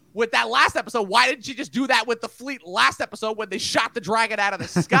happened with that last episode? Why didn't she just do that with the fleet last episode when they shot the dragon out of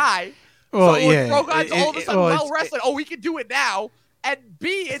the sky? Well, so yeah. Drogon's all of a sudden well rested. Oh, we can do it now. And B,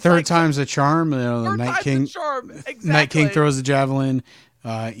 it's third like, time's a charm. Third Night time's King, a charm. Exactly. Night King throws the javelin.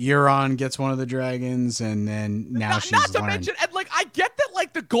 Euron gets one of the dragons, and then now she's not to learned. mention, and like I get that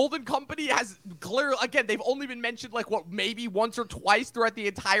like the Golden Company has clearly, again, they've only been mentioned like maybe once or twice throughout the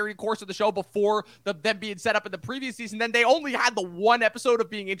entire course of the show before them being set up in the previous season. Then they only had the one episode of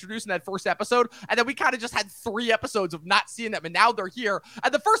being introduced in that first episode, and then we kind of just had 3 episodes of not seeing them, and now they're here.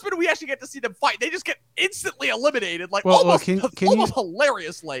 And the first minute we actually get to see them fight, they just get instantly eliminated, like almost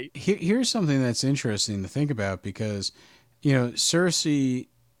hilariously. Here's something that's interesting to think about because, Cersei,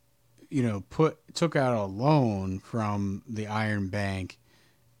 took out a loan from the Iron Bank,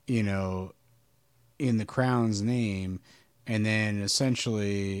 in the Crown's name, and then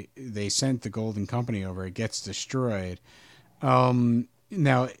essentially they sent the Golden Company over. It gets destroyed.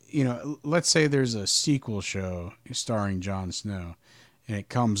 now, let's say there's a sequel show starring Jon Snow, and it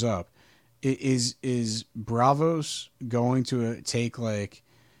comes up. Is Bravos going to take like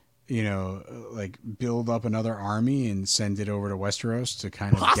build up another army and send it over to Westeros to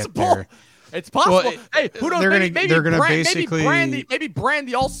kind of get Possible. their. It's possible. Well, Hey, who knows? they're gonna basically maybe Brand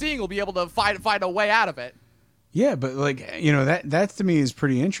the All-Seeing will be able to find a way out of it. Yeah, but that to me is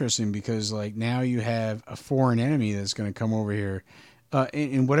pretty interesting because like now you have a foreign enemy that's going to come over here,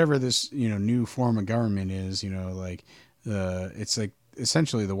 in whatever this new form of government is. It's like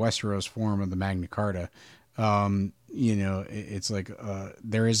essentially the Westeros form of the Magna Carta. It's like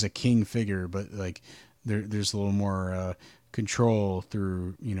there is a king figure, but like there's a little more control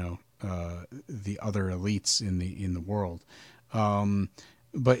through the other elites in the world.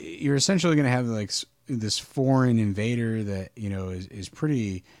 But you're essentially going to have like this foreign invader that is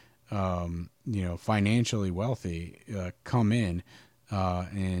pretty financially wealthy come in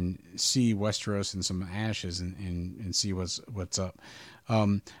and see Westeros in some ashes and see what's up. I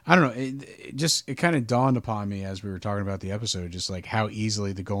don't know. It kind of dawned upon me as we were talking about the episode, just like how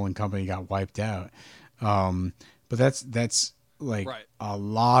easily the Golden Company got wiped out. But that's like Right. a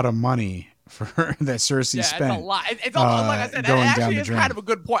lot of money for that Cersei spent. It's a lot. It's almost, like I said, it going down actually the is drain. kind of a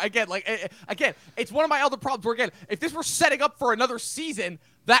good point. Again, it's one of my other problems where, again, if this were setting up for another season,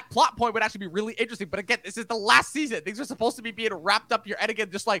 that plot point would actually be really interesting. But again, this is the last season. Things are supposed to be being wrapped up here. And again,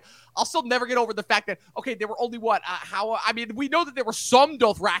 just like, I'll still never get over the fact that, okay, there were only we know that there were some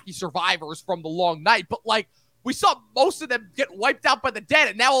Dothraki survivors from the Long Night, but like, we saw most of them get wiped out by the dead,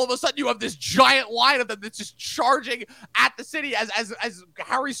 and now all of a sudden you have this giant line of them that's just charging at the city as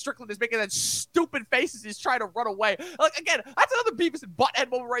Harry Strickland is making that stupid face as he's trying to run away. Like, again, that's another Beavis and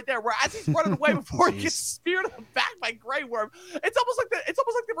Butthead moment right there, where as he's running away before he gets speared in the back by Grey Worm, it's almost like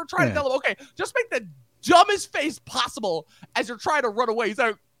they were trying to tell him, okay, just make the dumbest face possible as you're trying to run away. He's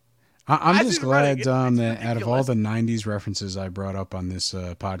like, I'm just glad it's that ridiculous. out of all the '90s references I brought up on this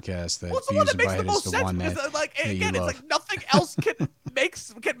podcast, that Well, it's the one Beavis that makes the and Butthead most is the sense one because, that again, you it's love. like nothing else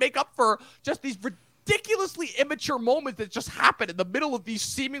can make up for just these ridiculously immature moments that just happen in the middle of these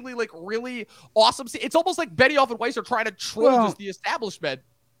seemingly like really awesome scenes. It's almost like Benioff and Weiss are trying to troll just the establishment.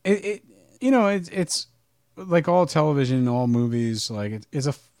 It's like all television, all movies. Like it's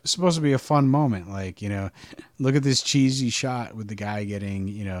supposed to be a fun moment. Like look at this cheesy shot with the guy getting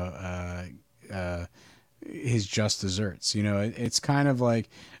his just desserts. It's kind of like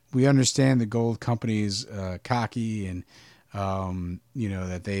we understand the Gold Company's cocky and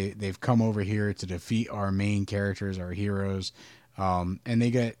that they've come over here to defeat our main characters, our heroes, and they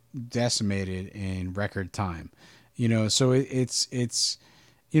get decimated in record time. So it's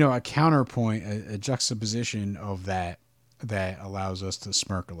a counterpoint, a juxtaposition of that allows us to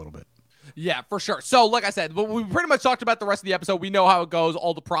smirk a little bit. Yeah, for sure. So, like I said, we pretty much talked about the rest of the episode. We know how it goes,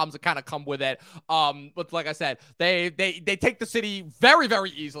 all the problems that kind of come with it. But like I said, they take the city very, very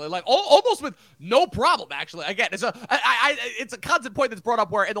easily, like almost with no problem. Actually, again, it's a constant point that's brought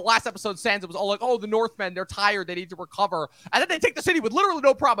up where in the last episode, Sansa was all like, "Oh, the Northmen, they're tired, they need to recover," and then they take the city with literally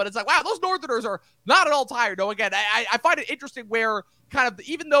no problem. And it's like, wow, those Northerners are not at all tired. No, again, I find it interesting where kind of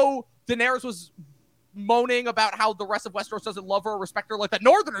even though Daenerys was moaning about how the rest of Westeros doesn't love her or respect her like the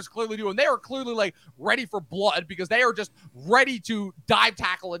Northerners clearly do, and they are clearly like ready for blood because they are just ready to dive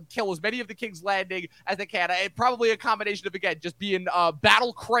tackle and kill as many of the King's Landing as they can. Probably a combination of, again, just being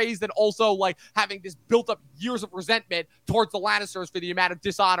battle crazed and also like having this built up years of resentment towards the Lannisters for the amount of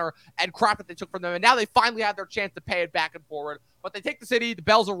dishonor and crap that they took from them, and now they finally have their chance to pay it back and forward. But they take the city, the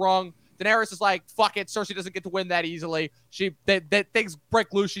bells are rung. Daenerys is like, fuck it. Cersei doesn't get to win that easily. Things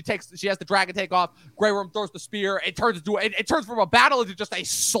break loose. She has the dragon take off. Grey Worm throws the spear. It turns from a battle into just a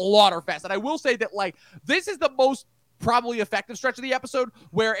slaughter fest. And I will say that like this is the most probably effective stretch of the episode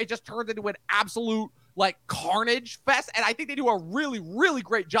where it just turns into an absolute like carnage fest. And I think they do a really, really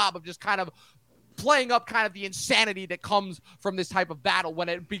great job of just kind of playing up kind of the insanity that comes from this type of battle when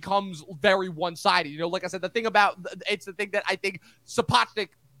it becomes very one-sided. Like I said, it's the thing that I think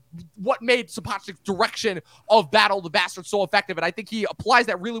what made Sapochnik's direction of Battle of the Bastards so effective, and I think he applies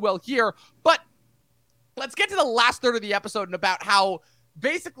that really well here. But let's get to the last third of the episode and about how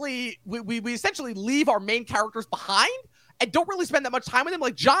basically we essentially leave our main characters behind and don't really spend that much time with them.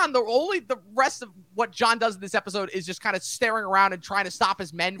 Like Jon, the rest of what Jon does in this episode is just kind of staring around and trying to stop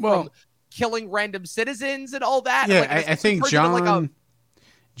his men from killing random citizens and all that. Yeah, like, I think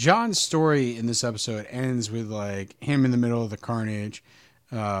Jon's story in this episode ends with like him in the middle of the carnage.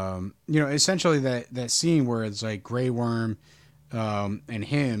 Essentially that scene where it's like Grey Worm, and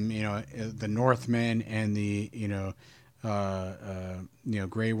him, the Northmen and the,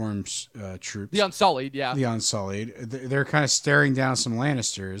 Grey Worm's The troops, Unsullied, yeah. the Unsullied. They're kind of staring down some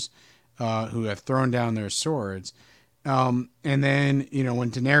Lannisters who have thrown down their swords. And then,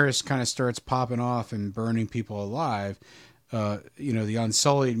 when Daenerys kind of starts popping off and burning people alive, the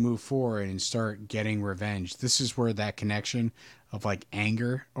Unsullied move forward and start getting revenge. This is where that connection of like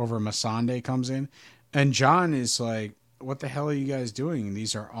anger over Masande comes in. And Jon is like, what the hell are you guys doing?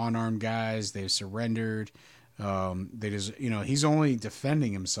 These are unarmed guys. They've surrendered. They just, he's only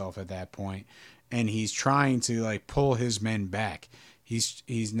defending himself at that point, and he's trying to like pull his men back.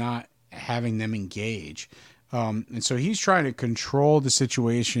 He's not having them engage, and so he's trying to control the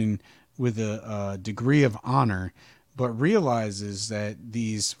situation with a degree of honor, but realizes that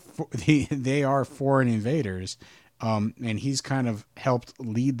they are foreign invaders, and he's kind of helped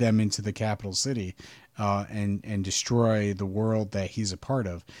lead them into the capital city, and destroy the world that he's a part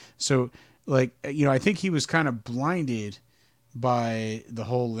of. So, like, I think he was kind of blinded by the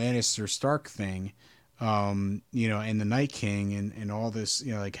whole Lannister Stark thing, and the Night King and all this,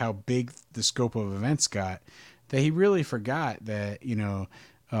 like how big the scope of events got, that he really forgot that,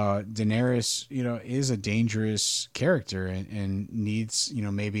 Daenerys, is a dangerous character and needs,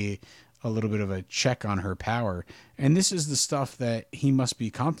 maybe a little bit of a check on her power. And this is the stuff that he must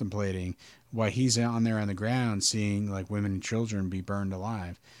be contemplating while he's on there on the ground seeing like women and children be burned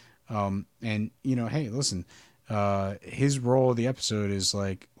alive. Hey, listen, his role of the episode is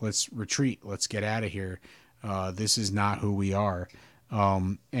like, let's retreat, let's get out of here. This is not who we are.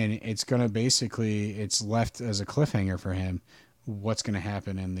 And it's going to basically, it's left as a cliffhanger for him what's going to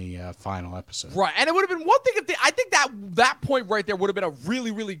happen in the final episode. Right, and it would have been one thing if I think that point right there would have been a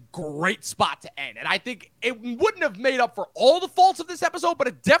really, really great spot to end. And I think it wouldn't have made up for all the faults of this episode, but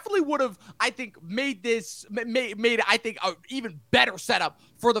it definitely would have, I think, made I think, a even better setup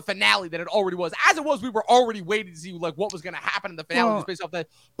for the finale than it already was. As it was, we were already waiting to see like what was going to happen in the finale just based off that.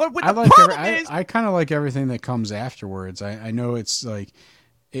 But with I kind of like everything that comes afterwards. I know it's like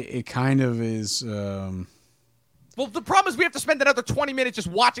it kind of is. Well, the problem is we have to spend another 20 minutes just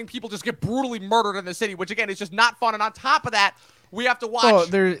watching people just get brutally murdered in the city, which, again, is just not fun. And on top of that, we have to watch... Well,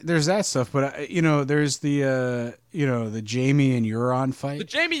 there's that stuff, but, there's the, the Jaime and Euron fight.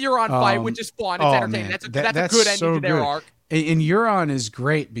 The Jaime Euron fight, which is fun. It's entertaining. Man. That's a good ending to their arc. And Euron is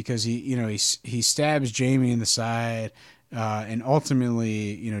great because he stabs Jaime in the side, and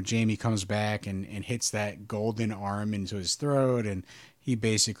ultimately, Jaime comes back and hits that golden arm into his throat, and he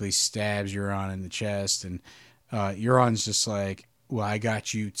basically stabs Euron in the chest, and Euron's just like, well, I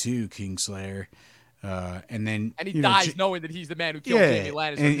got you too, Kingslayer. And he dies knowing that he's the man who killed Jaime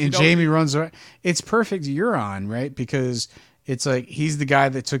Lannister. And Jaime runs away. It's perfect Euron, right? Because it's like he's the guy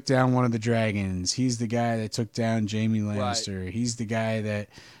that took down one of the dragons. He's the guy that took down Jaime Lannister. Right. He's the guy that,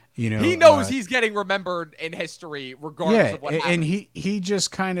 he knows he's getting remembered in history regardless of what happened. And he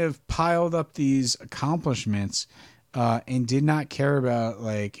just kind of piled up these accomplishments and did not care about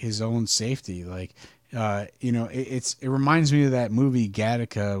like his own safety. Like, it reminds me of that movie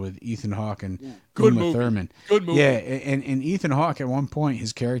Gattaca with Ethan Hawke and Uma Thurman. Good movie. Yeah, and Ethan Hawke at one point,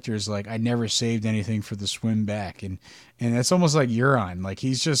 his character is like, I never saved anything for the swim back, and that's almost like Euron. Like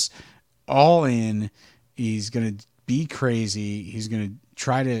he's just all in. He's gonna be crazy. He's gonna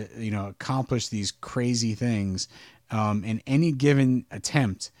try to accomplish these crazy things, and any given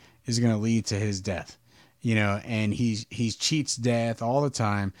attempt is gonna lead to his death. And he cheats death all the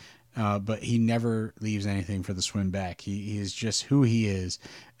time. But he never leaves anything for the swim back. He is just who he is.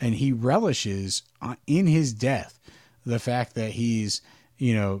 And he relishes in his death the fact that he's,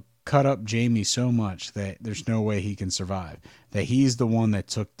 cut up Jaime so much that there's no way he can survive. That he's the one that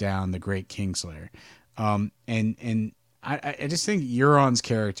took down the great Kingslayer. And I just think Euron's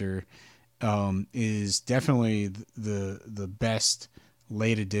character is definitely the best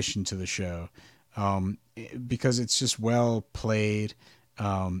late addition to the show, because it's just well played.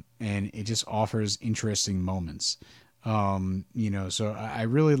 And it just offers interesting moments. So I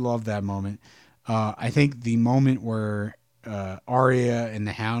really love that moment. I think the moment where Arya and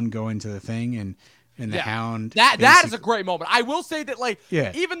the Hound go into the thing and the Hound... That is a great moment. I will say that,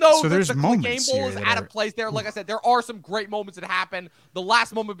 even though the game ball is out of place there, like I said, there are some great moments that happen. The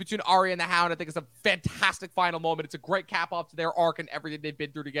last moment between Arya and the Hound, I think, is a fantastic final moment. It's a great cap-off to their arc and everything they've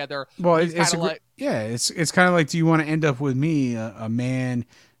been through together. Well, it's kind of like, do you want to end up with me, a man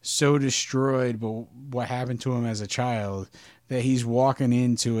so destroyed by what happened to him as a child that he's walking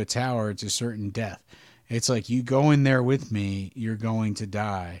into a tower to certain death? It's like, you go in there with me, you're going to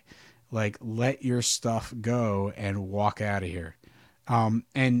die. Like, let your stuff go and walk out of here.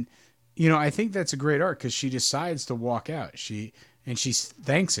 I think that's a great arc because she decides to walk out. She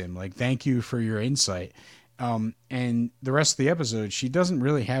thanks him, like, thank you for your insight. And the rest of the episode, she doesn't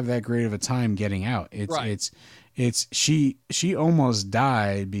really have that great of a time getting out. Right. It's she almost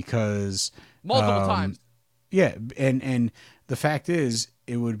died because Multiple times. yeah, and the fact is,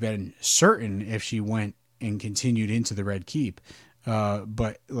 it would have been certain if she went and continued into the Red Keep.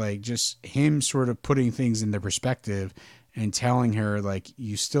 But like just him sort of putting things into perspective and telling her like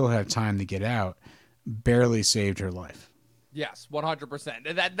you still have time to get out barely saved her life. Yes, 100%.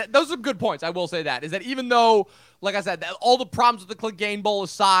 And those are good points. I will say that is that even though, like I said, that all the problems with the Clegane Bowl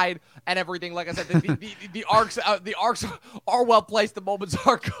aside and everything, like I said, the arcs are well placed. The moments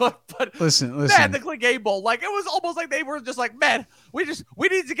are good, but Listen, man, the Clegane Bowl, like it was almost like they were just like, man, we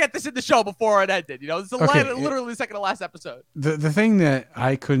need to get this in the show before it ended. You know, it's literally the second to last episode. The thing that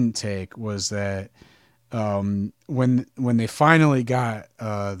I couldn't take was that when they finally got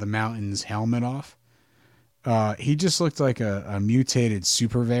the Mountain's helmet off. He just looked like a mutated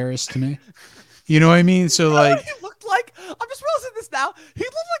Super Varus to me. You know what I mean? So like, he looked like, I'm just realizing this now. He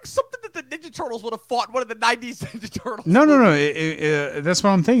looked like something that the Ninja Turtles would have fought in one of the '90s Ninja Turtles. No. That's what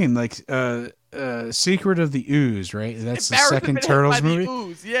I'm thinking. Like, Secret of the Ooze, right? That's the second Turtles movie.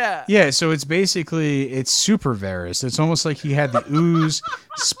 Ooze, yeah. Yeah. So it's Super Varus. It's almost like he had the ooze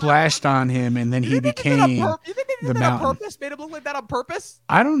splashed on him, and then he became you think they did the that Mountain. on purpose? Made him look like that on purpose?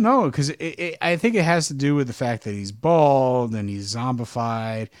 I don't know, because I think it has to do with the fact that he's bald and he's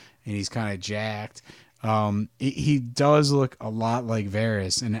zombified and he's kind of jacked. He does look a lot like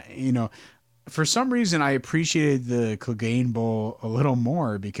Varys, and you know, for some reason I appreciated the Clegane Bowl a little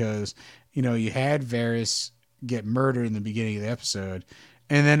more because you know you had Varys get murdered in the beginning of the episode,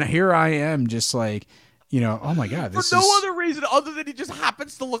 and then here I am just like, you know, oh my god, this for no other reason other than he just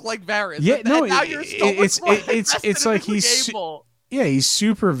happens to look like Varys. Yeah, and, no, and now you're it's like he's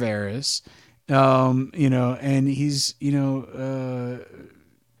super Varys, you know, and he's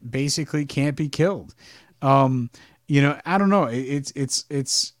basically can't be killed. You know, I don't know.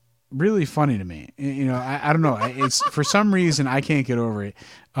 It's really funny to me. You know, I don't know. It's for some reason I can't get over it.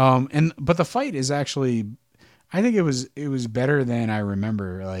 But the fight is actually, I think it was better than I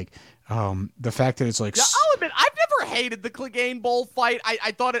remember. Like, the fact that it's like, yeah, I'll admit, I've never hated the Clegane Bowl fight.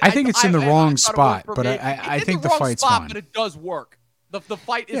 I thought it. I think it's in the wrong spot, but I think the fight's fine. But it does work. The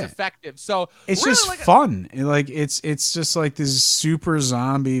fight is effective. So it's really, just like, fun. Like it's just like this super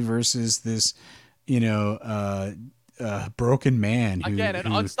zombie versus this, you know, broken man. Again,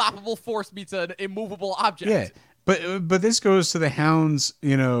 an unstoppable force meets an immovable object. Yeah. But this goes to the Hound's,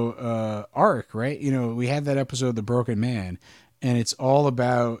 you know, arc, right? You know, we had that episode, The Broken Man, and it's all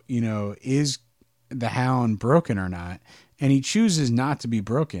about, you know, is the Hound broken or not? And he chooses not to be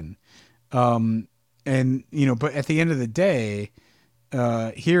broken. And, you know, but at the end of the day,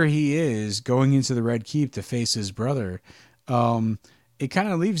 here he is going into the Red Keep to face his brother. It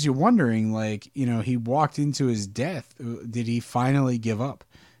kind of leaves you wondering, like, you know, he walked into his death. Did he finally give up?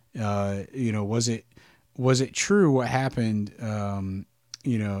 You know, was it true what happened,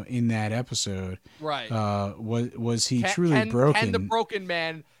 you know, in that episode? Right. Was he truly broken? Can the broken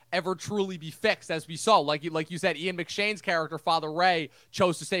man ever truly be fixed? As we saw, like you said, Ian McShane's character, Father Ray,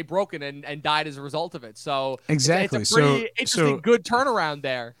 chose to stay broken and died as a result of it. So exactly, it's a pretty interesting, good turnaround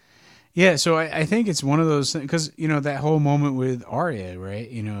there. Yeah, so I think it's one of those things because you know that whole moment with Arya, right?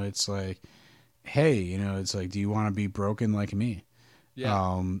 You know, it's like, hey, you know, it's like, do you want to be broken like me?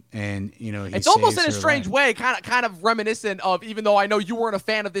 Yeah. And you know, it's almost in a strange way, kind of reminiscent of, even though I know you weren't a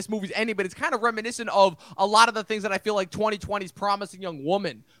fan of this movie's ending, but it's kind of reminiscent of a lot of the things that I feel like 2020's Promising Young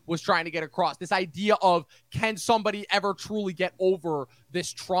Woman was trying to get across. This idea of, can somebody ever truly get over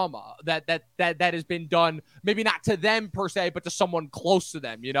this trauma that has been done, maybe not to them per se, but to someone close to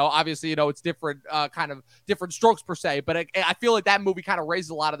them. You know, obviously, you know, it's different, kind of different strokes per se, but I feel like that movie kind of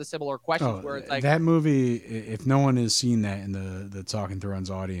raises a lot of the similar questions where it's like, that movie, if no one has seen that in the Talkin Thrones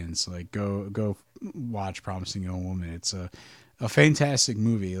audience, like go watch Promising Young Woman. It's a fantastic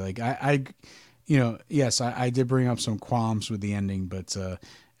movie. Like I you know, yes, I did bring up some qualms with the ending, but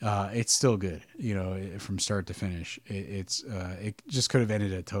it's still good, you know, from start to finish. It just could have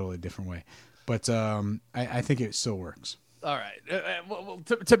ended a totally different way, but I think it still works. All right,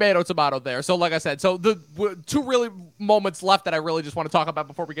 tomato there. So like I said, so the two really moments left that I really just want to talk about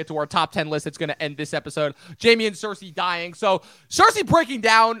before we get to our top 10 list. It's going to end this episode. Jaime and Cersei dying. So Cersei breaking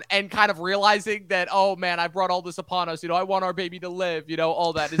down and kind of realizing that, oh man, I brought all this upon us. You know, I want our baby to live. You know,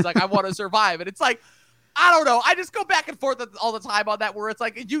 all that is like, I want to survive. And it's like, I don't know. I just go back and forth all the time on that, where it's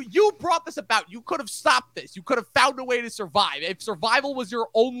like, you brought this about. You could have stopped this. You could have found a way to survive. If survival was your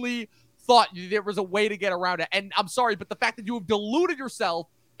only thought, there was a way to get around it. And I'm sorry, but the fact that you have deluded yourself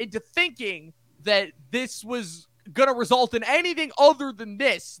into thinking that this was gonna result in anything other than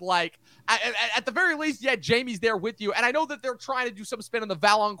this. Like at the very least, yeah, Jamie's there with you, and I know that they're trying to do some spin on the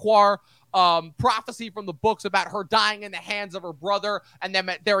Valancourt prophecy from the books about her dying in the hands of her brother, and then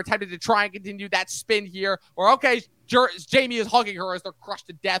they're attempting to try and continue that spin here, where okay, Jamie is hugging her as they're crushed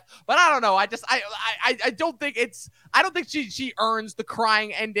to death. But I don't know. I don't think she earns the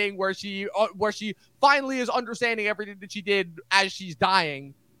crying ending where she finally is understanding everything that she did as she's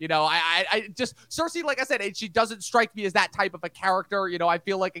dying. You know, I just Cersei, like I said, she doesn't strike me as that type of a character. You know, I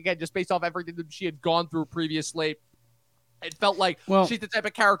feel like, again, just based off everything that she had gone through previously, it felt like she's the type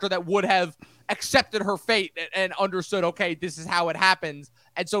of character that would have accepted her fate and understood, okay, this is how it happens.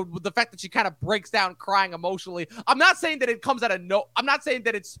 And so the fact that she kind of breaks down crying emotionally, I'm not saying that it comes out of I'm not saying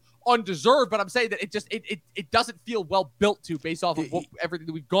that it's undeserved, but I'm saying that it doesn't feel well built to based off of everything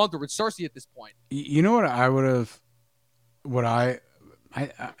that we've gone through with Cersei at this point. You know what I would have,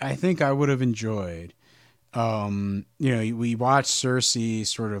 I think I would have enjoyed. You know, we watched Cersei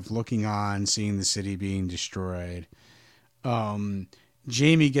sort of looking on, seeing the city being destroyed.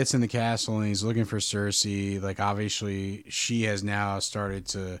 Jamie gets in the castle and he's looking for Cersei. Like, obviously she has now started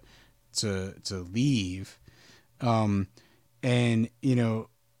to leave. And you know,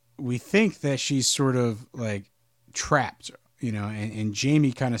 we think that she's sort of like trapped, you know, and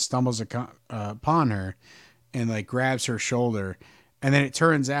Jamie kind of stumbles upon her and like grabs her shoulder. And then it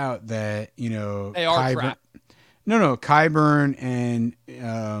turns out that, you know, they are trapped. Qyburn and,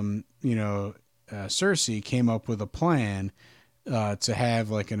 you know, Cersei came up with a plan to have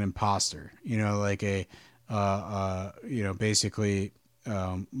like an imposter, you know, like you know, basically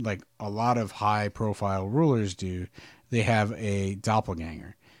like a lot of high profile rulers do. They have a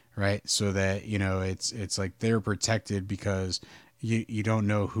doppelganger, right? So that, you know, it's like they're protected because you don't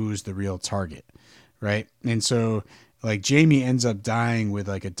know who's the real target, right? And so like Jamie ends up dying with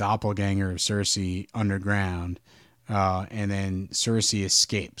like a doppelganger of Cersei underground, and then Cersei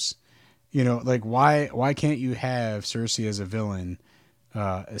escapes. You know, like why can't you have Cersei as a villain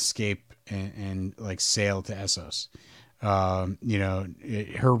escape and like sail to Essos? You know,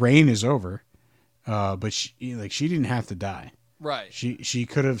 her reign is over, but she didn't have to die. Right. She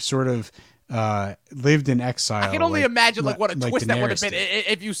could have sort of lived in exile. I can only imagine like what a twist that would have been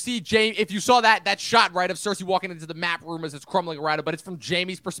if you see if you saw that shot, right, of Cersei walking into the map room as it's crumbling around it, but it's from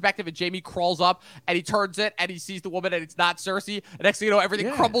Jamie's perspective, and Jamie crawls up and he turns it and he sees the woman and it's not Cersei, and next thing you know, everything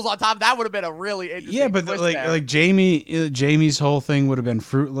crumbles on top. That would have been a really interesting twist like Jamie's whole thing would have been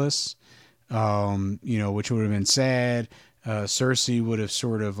fruitless, you know, which would have been sad. Cersei would have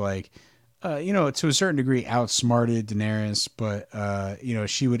sort of like, you know, to a certain degree outsmarted Daenerys, but, you know,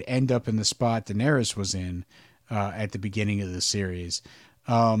 she would end up in the spot Daenerys was in at the beginning of the series.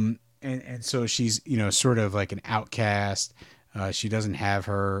 And so she's, you know, sort of like an outcast. She doesn't have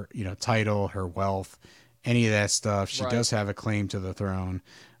her, you know, title, her wealth, any of that stuff. She does have a claim to the throne.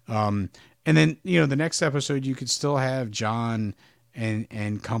 And then, you know, the next episode, you could still have Jon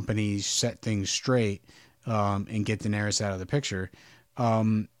and company set things straight and get Daenerys out of the picture.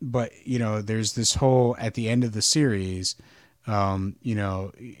 But you know, there's this whole at the end of the series, you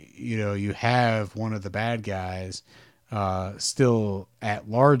know, you have one of the bad guys still at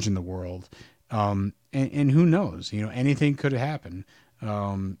large in the world, and who knows, you know, anything could happen.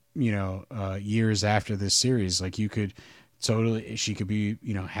 You know, years after this series, like you could she could be,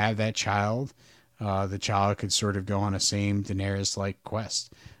 you know, have that child. The child could sort of go on a same Daenerys like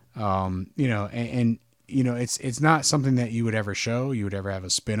quest, you know, and you know, it's not something that you would ever show. You would ever have a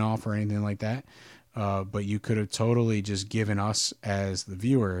spinoff or anything like that. But you could have totally just given us as the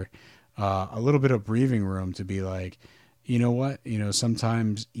viewer a little bit of breathing room to be like, you know what, you know,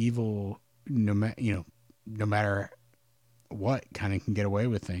 sometimes evil, no matter what, kind of can get away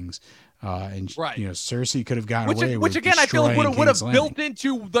with things. And you know, Cersei could have gotten away with, which again, I feel like would have built Landing.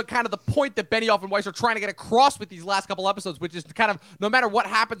 into the kind of the point that Benioff and Weiss are trying to get across with these last couple episodes, which is kind of no matter what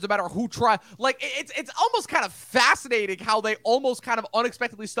happens, no matter who try, like it's almost kind of fascinating how they almost kind of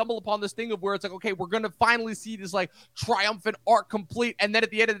unexpectedly stumble upon this thing of where it's like, okay, we're gonna finally see this like triumphant arc complete, and then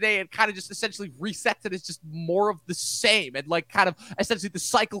at the end of the day, it kind of just essentially resets it as just more of the same, and like kind of essentially the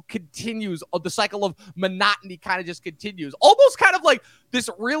cycle continues, or the cycle of monotony kind of just continues, almost kind of like this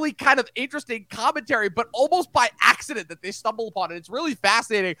really kind of interesting commentary, but almost by accident that they stumble upon it. It's really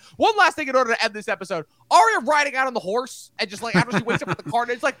fascinating. One last thing in order to end this episode. Arya riding out on the horse and just like after she wakes up with the card,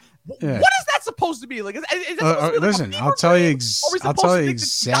 it's like, what is that supposed to be? Like, is that supposed to be like listen, I'll tell you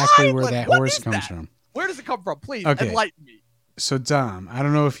exactly where that horse comes from. Where does it come from? Please enlighten me. So Dom, I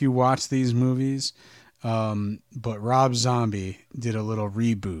don't know if you watch these movies, but Rob Zombie did a little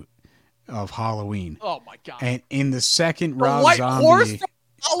reboot of Halloween. Oh my god! And in the second the Rob white Zombie, horse from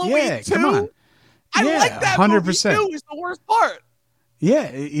Halloween too? Come on. I like Yeah, that movie 100%. too. Is the worst part.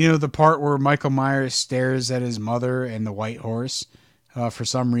 Yeah, the part where Michael Myers stares at his mother and the white horse. For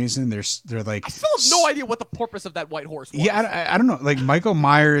some reason, they're like, I still have no idea what the purpose of that white horse was. yeah, I don't know. Like Michael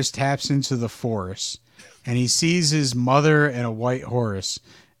Myers taps into the Force, and he sees his mother and a white horse,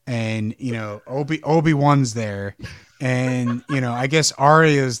 and Obi-Wan's there, and I guess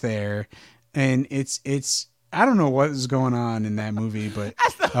Arya's there, and it's I don't know what is going on in that movie, but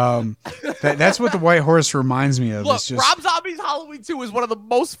that's what the white horse reminds me of. Look, It's just, Rob Zombie's Halloween 2 is one of the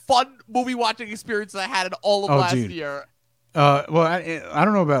most fun movie watching experiences I had in all of last dude. year. Well, I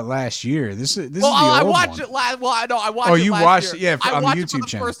don't know about last year. This is the I old watched one. it last. Well, I know I watched. Oh, it you last watched year. it, yeah, I on the watched YouTube it for the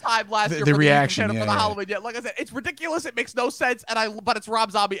channel. first time last year. The for reaction, the YouTube channel for the yeah. Halloween. Yeah, like I said, it's ridiculous. It makes no sense, but it's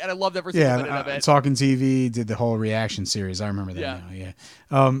Rob Zombie, and I loved every single minute of it. Talkin TV did the whole reaction series. I remember that now. Yeah.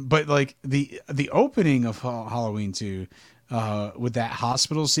 But like the opening of Halloween 2, with that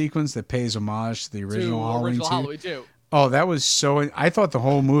hospital sequence that pays homage to the original Halloween 2. Oh, that was so. I thought the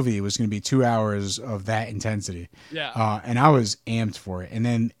whole movie was going to be 2 hours of that intensity. Yeah. And I was amped for it. And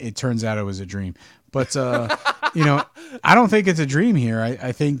then it turns out it was a dream. But, I don't think it's a dream here.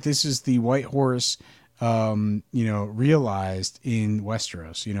 I think this is the white horse, realized in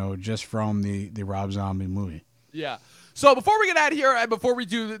Westeros, just from the Rob Zombie movie. Yeah. So before we get out of here and before we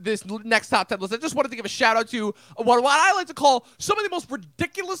do this next top 10 list, I just wanted to give a shout out to what I like to call some of the most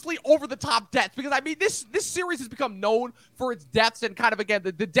ridiculously over the top deaths, because I mean this series has become known for its deaths, and kind of again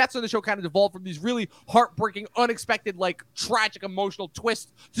the deaths on the show kind of evolved from these really heartbreaking, unexpected, like tragic emotional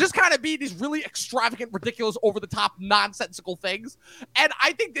twists to just kind of be these really extravagant, ridiculous, over the top, nonsensical things. And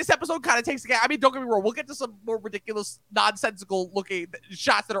I think this episode kind of takes again. I mean, don't get me wrong, we'll get to some more ridiculous, nonsensical looking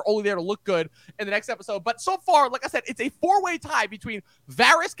shots that are only there to look good in the next episode. But so far, like I said, it's a four-way tie between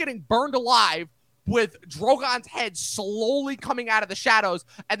Varys getting burned alive with Drogon's head slowly coming out of the shadows,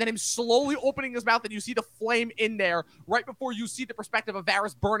 and then him slowly opening his mouth, and you see the flame in there right before you see the perspective of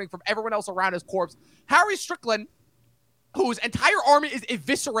Varys burning from everyone else around his corpse. Harry Strickland, whose entire army is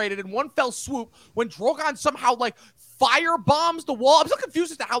eviscerated in one fell swoop when Drogon somehow like fire bombs the wall. I'm so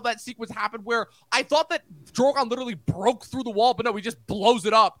confused as to how that sequence happened, where I thought that Drogon literally broke through the wall, but no, he just blows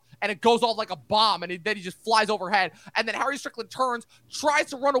it up and it goes off like a bomb, and then he just flies overhead. And then Harry Strickland turns, tries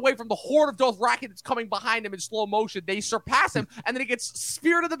to run away from the horde of Dothraki that's coming behind him in slow motion. They surpass him, and then he gets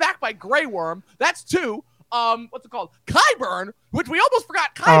speared in the back by Grey Worm. That's two. What's it called? Qyburn, which we almost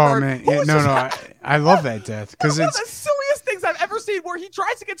forgot. Qyburn. Oh man, yeah, I love that death because it's one of the silliest things I've ever seen, where he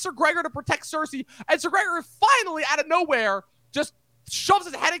tries to get Sir Gregor to protect Cersei, and Sir Gregor finally, out of nowhere, just shoves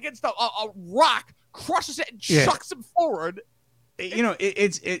his head against a rock, crushes it, and chucks him forward.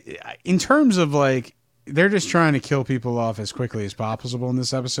 It's in terms of like they're just trying to kill people off as quickly as possible in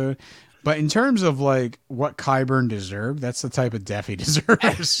this episode. But in terms of like what Qyburn deserved, that's the type of death he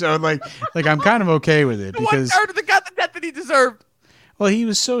deserves. So like I'm kind of okay with it because the got the death that he deserved. Well, he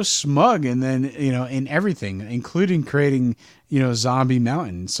was so smug, and then in everything, including creating Zombie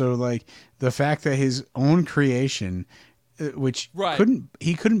Mountain. So like the fact that his own creation, which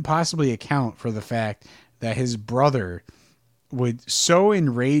he couldn't possibly account for the fact that his brother would so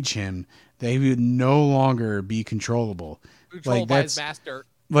enrage him that he would no longer be controllable. Controlled by his master.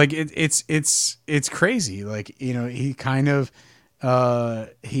 Like it's crazy. Like he kind of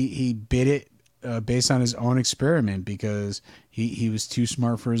he bit it based on his own experiment because he was too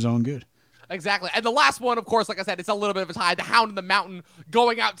smart for his own good. Exactly. And the last one, of course, like I said, it's a little bit of a tie. The Hound and the Mountain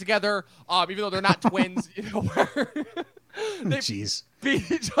going out together, even though they're not twins. Where they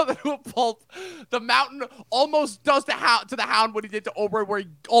beat each other to a pulp. The Mountain almost does to the Hound what he did to Oberyn, where he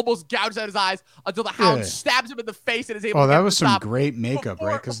almost gouges out his eyes until the Hound stabs him in the face and is able to that get was him some stop. great makeup,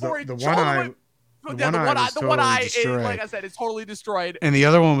 right? Because the one eye... The one eye is, like I said, it's totally destroyed. And the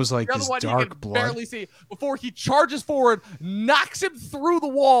other one was like this dark you can blood. Barely see before he charges forward, knocks him through the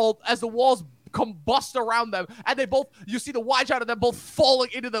wall as the walls combust around them, and they both, you see the wide shot of them both falling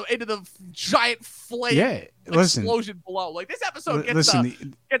into the giant flame explosion below. Like this episode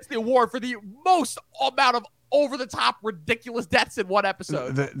gets the award for the most amount of over the top ridiculous deaths in one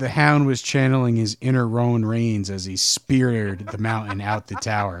episode. The Hound was channeling his inner Rowan Reigns as he speared the Mountain out the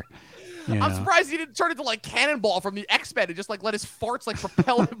tower. I'm surprised he didn't turn into like Cannonball from the X-Men and just like let his farts like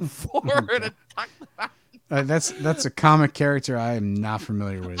propel him forward and attack the Mountain. That's a comic character I am not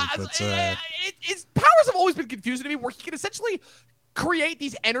familiar with. But his powers have always been confusing to me, where he can essentially create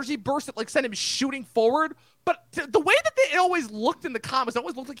these energy bursts that like send him shooting forward. But the way that it always looked in the comics, it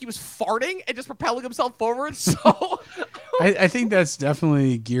always looked like he was farting and just propelling himself forward. So I think that's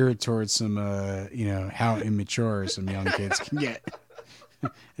definitely geared towards some, how immature some young kids can get.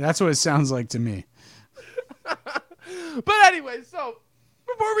 That's what it sounds like to me. But anyway, so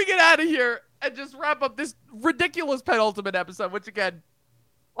before we get out of here and just wrap up this ridiculous penultimate episode, which again,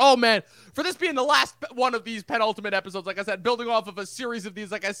 oh man, for this being the last one of these penultimate episodes, like I said, building off of a series of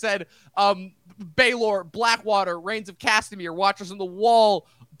these, like I said, Baylor, Blackwater, Reigns of Castamere, Watchers on the Wall,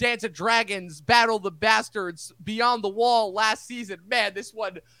 Dance of Dragons, Battle of the Bastards, Beyond the Wall last season. Man, this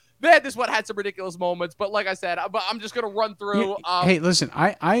one had some ridiculous moments. But like I said, I'm just gonna run through. Hey, listen,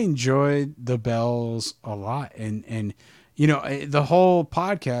 I enjoyed the bells a lot, and the whole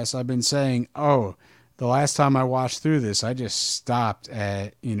podcast I've been saying, oh, the last time I watched through this, I just stopped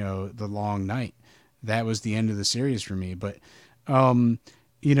at the long night. That was the end of the series for me. But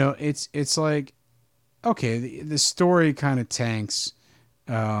it's like, okay, the story kind of tanks.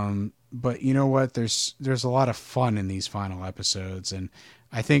 But you know what? There's a lot of fun in these final episodes, and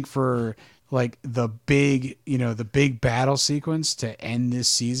I think for like the big battle sequence to end this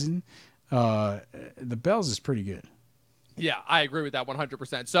season, the bells is pretty good. Yeah, I agree with that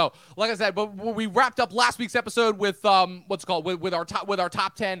 100%. So, like I said, but we wrapped up last week's episode with with our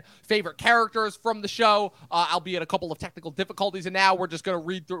top 10 favorite characters from the show, albeit a couple of technical difficulties. And now we're just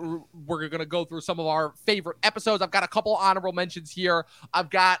gonna go through some of our favorite episodes. I've got a couple honorable mentions here.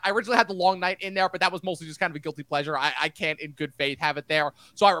 I originally had the Long Night in there, but that was mostly just kind of a guilty pleasure. I can't, in good faith, have it there,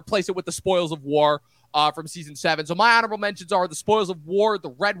 so I replaced it with the Spoils of War. From season 7. So my honorable mentions are the Spoils of War,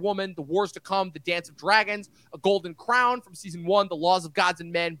 the Red Woman, the Wars to Come, the Dance of Dragons, a Golden Crown from season 1, the Laws of Gods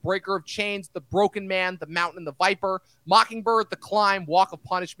and Men, Breaker of Chains, the Broken Man, the Mountain and the Viper, Mockingbird, the Climb, Walk of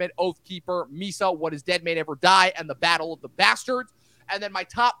Punishment, Oathkeeper, Misa, What is Dead May Never Die, and the Battle of the Bastards. And then my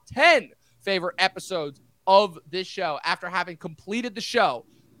top 10 favorite episodes of this show after having completed the show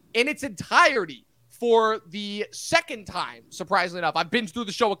in its entirety for the second time, surprisingly enough. I've been through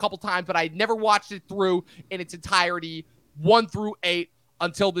the show a couple times, but I never watched it through in its entirety, 1 through 8,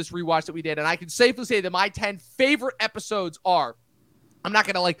 until this rewatch that we did. And I can safely say that my 10 favorite episodes are, I'm not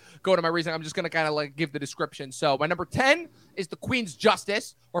going to go to my reason. I'm just going to kind of give the description. So my number 10 is The Queen's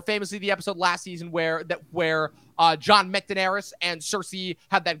Justice, or famously the episode last season where Jon met Daenerys and Cersei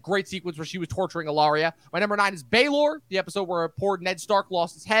had that great sequence where she was torturing Ilaria. My number 9 is Baelor, the episode where poor Ned Stark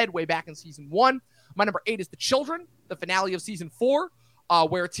lost his head way back in season 1. My number 8 is The Children, the finale of season 4,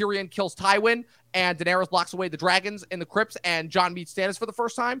 where Tyrion kills Tywin and Daenerys locks away the dragons in the crypts and Jon meets Stannis for the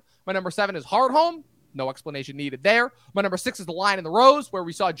first time. My number 7 is Hardhome. No explanation needed there. My number 6 is The Lion and the Rose, where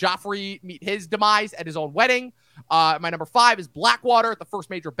we saw Joffrey meet his demise at his own wedding. My number 5 is Blackwater, the first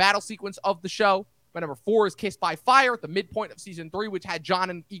major battle sequence of the show. My number 4 is Kissed by Fire, the midpoint of season 3, which had Jon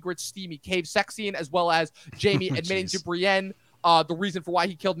and Ygritte's steamy cave sex scene, as well as Jaime admitting to Brienne the reason for why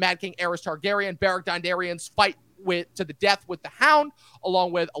he killed Mad King Aerys Targaryen, Beric Dondarrion's fight to the death with the Hound,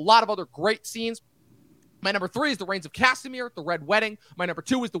 along with a lot of other great scenes. My number 3 is The Reigns of Castamere, the Red Wedding. My number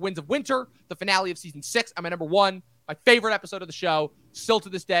 2 is The Winds of Winter, the finale of season 6. And my number 1, my favorite episode of the show, still to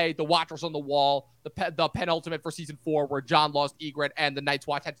this day, The Watchers on the Wall, the penultimate for season 4, where Jon lost Ygritte and the Night's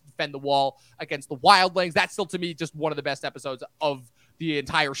Watch had to defend the wall against the Wildlings. That's still, to me, just one of the best episodes of the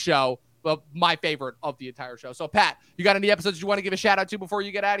entire show. My favorite of the entire show. So, Pat, you got any episodes you want to give a shout out to before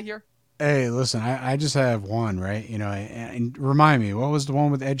you get out of here? Hey, listen, I just have one, right? And remind me, what was the one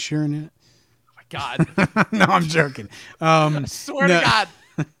with Ed Sheeran in it? Oh my God. No, I'm joking. I swear to God.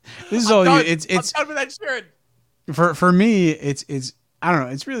 This is all you. It's I'm done with Ed Sheeran. For me, it's I don't know.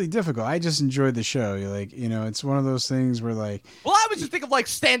 It's really difficult. I just enjoyed the show. It's one of those things where well, I was just thinking of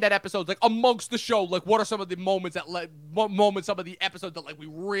standout episodes, amongst the show. What are some of the moments some of the episodes that we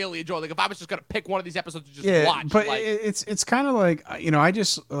really enjoy? If I was just gonna pick one of these episodes to just watch. But it's kind of I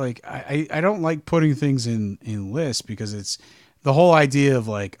just I don't like putting things in lists because it's the whole idea of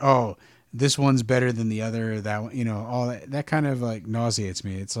oh, this one's better than the other. That all that kind of nauseates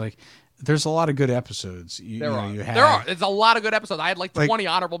me. It's there's a lot of good episodes. There are. It's a lot of good episodes. I had 20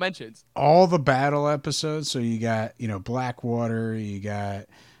 honorable mentions. All the battle episodes. So you got, Blackwater. You got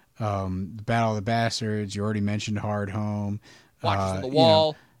the Battle of the Bastards. You already mentioned Hardhome. Watchers on the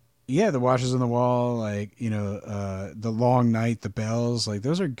Wall. The Watchers on the Wall. The Long Night, the Bells.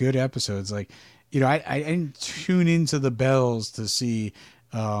 Those are good episodes. I didn't tune into the Bells to see,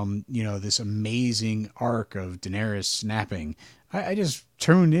 this amazing arc of Daenerys snapping. I just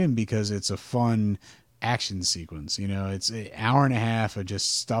tuned in because it's a fun action sequence. It's an hour and a half of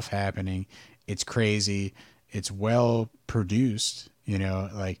just stuff happening. It's crazy. It's well produced.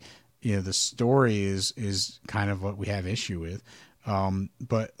 The story is kind of what we have issue with.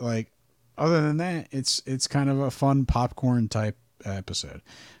 But other than that, it's kind of a fun popcorn type episode.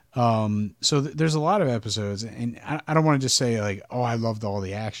 So there's a lot of episodes, and I don't want to just say oh, I loved all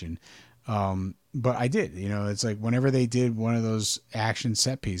the action. But I did, it's whenever they did one of those action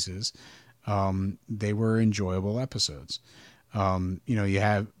set pieces, they were enjoyable episodes. You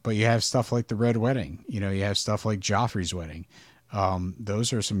have stuff like the Red Wedding. You have stuff like Joffrey's Wedding.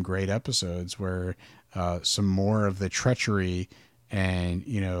 Those are some great episodes where some more of the treachery and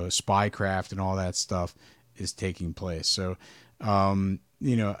spycraft and all that stuff is taking place. So, again,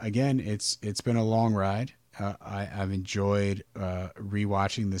 it's been a long ride. I've enjoyed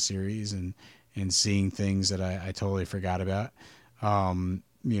rewatching the series and seeing things that I totally forgot about.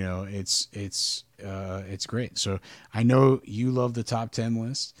 It's great. So I know you love the top 10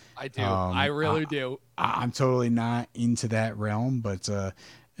 list. I do. I really do. I'm totally not into that realm, but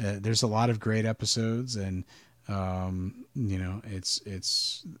there's a lot of great episodes, and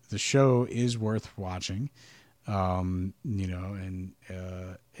it's the show is worth watching.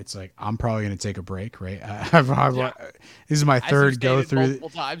 It's like I'm probably gonna take a break, right? Yeah. This is my As you've third go stated through. multiple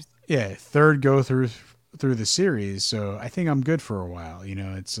times. Yeah, third go through the series, so I think I'm good for a while.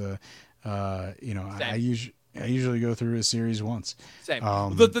 Same. I usually go through a series once. Same.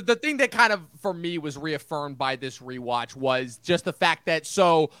 The thing that kind of for me was reaffirmed by this rewatch was just the fact that,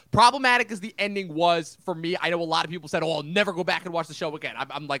 so problematic as the ending was for me, I know a lot of people said, "Oh, I'll never go back and watch the show again."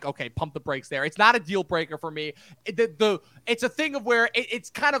 I'm like, okay, pump the brakes there. It's not a deal breaker for me. It's a thing of where it's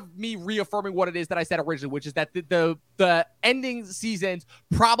kind of me reaffirming what it is that I said originally, which is that the ending seasons,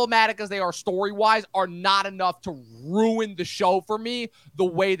 problematic as they are story wise, are not enough to ruin the show for me the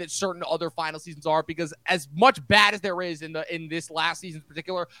way that certain other final seasons are. Because as much bad as there is in this last season in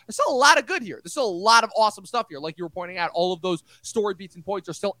particular, there's still a lot of good here. There's still a lot of awesome stuff here. Like you were pointing out, all of those story beats and points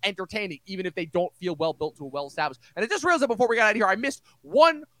are still entertaining, even if they don't feel well built to a well established. And I just realized that before we got out of here, I missed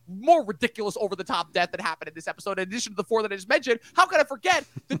one more ridiculous over the top death that happened in this episode. In addition to the 4 that I just mentioned, how could I forget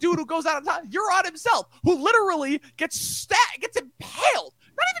the dude who goes out on top, Euron himself, who literally gets impaled,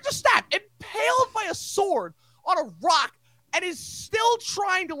 not even just stabbed, impaled by a sword on a rock, and is still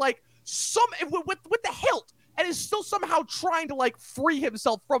trying to with the hilt, and is still somehow trying to free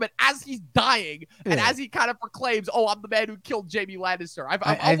himself from it as he's dying, and as he kind of proclaims, "Oh, I'm the man who killed Jaime Lannister."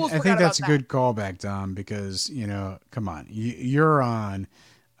 I think that's a good callback, Dom, because come on, you're on.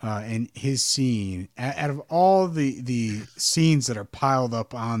 And his scene, out of all the scenes that are piled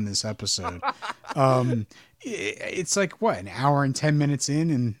up on this episode, it's like what, an hour and 10 minutes in,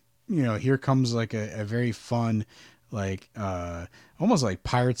 and here comes like a very fun, almost like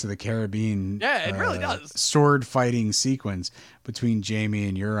Pirates of the Caribbean, yeah, it really does, sword fighting sequence between Jaime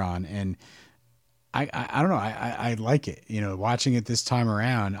and Euron, and I don't know, I like it. Watching it this time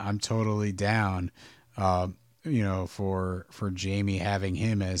around, I'm totally down. For Jaime having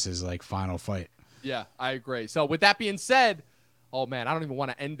him as his final fight. Yeah, I agree. So with that being said, oh man, I don't even want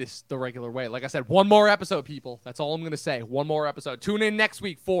to end this the regular way. Like I said, one more episode, people. That's all I'm going to say. One more episode. Tune in next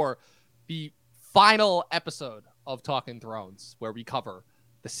week for the final episode of Talkin' Thrones, where we cover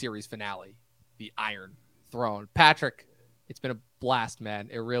the series finale, the Iron Throne. Patrick, it's been a blast, man.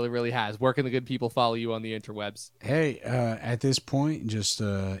 It really, really has. Where can the good people follow you on the interwebs? Hey, at this point, just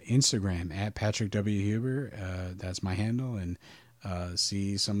Instagram at Patrick W. Huber. That's my handle, and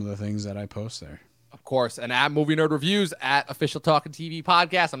see some of the things that I post there. Of course, and at Movie Nerd Reviews, at Official Talkin' TV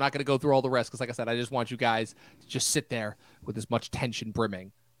Podcast. I'm not going to go through all the rest because, like I said, I just want you guys to just sit there with as much tension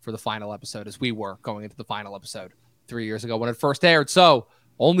brimming for the final episode as we were going into the final episode 3 years ago when it first aired. So,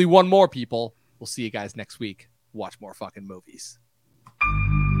 only one more, people. We'll see you guys next week. Watch more fucking movies.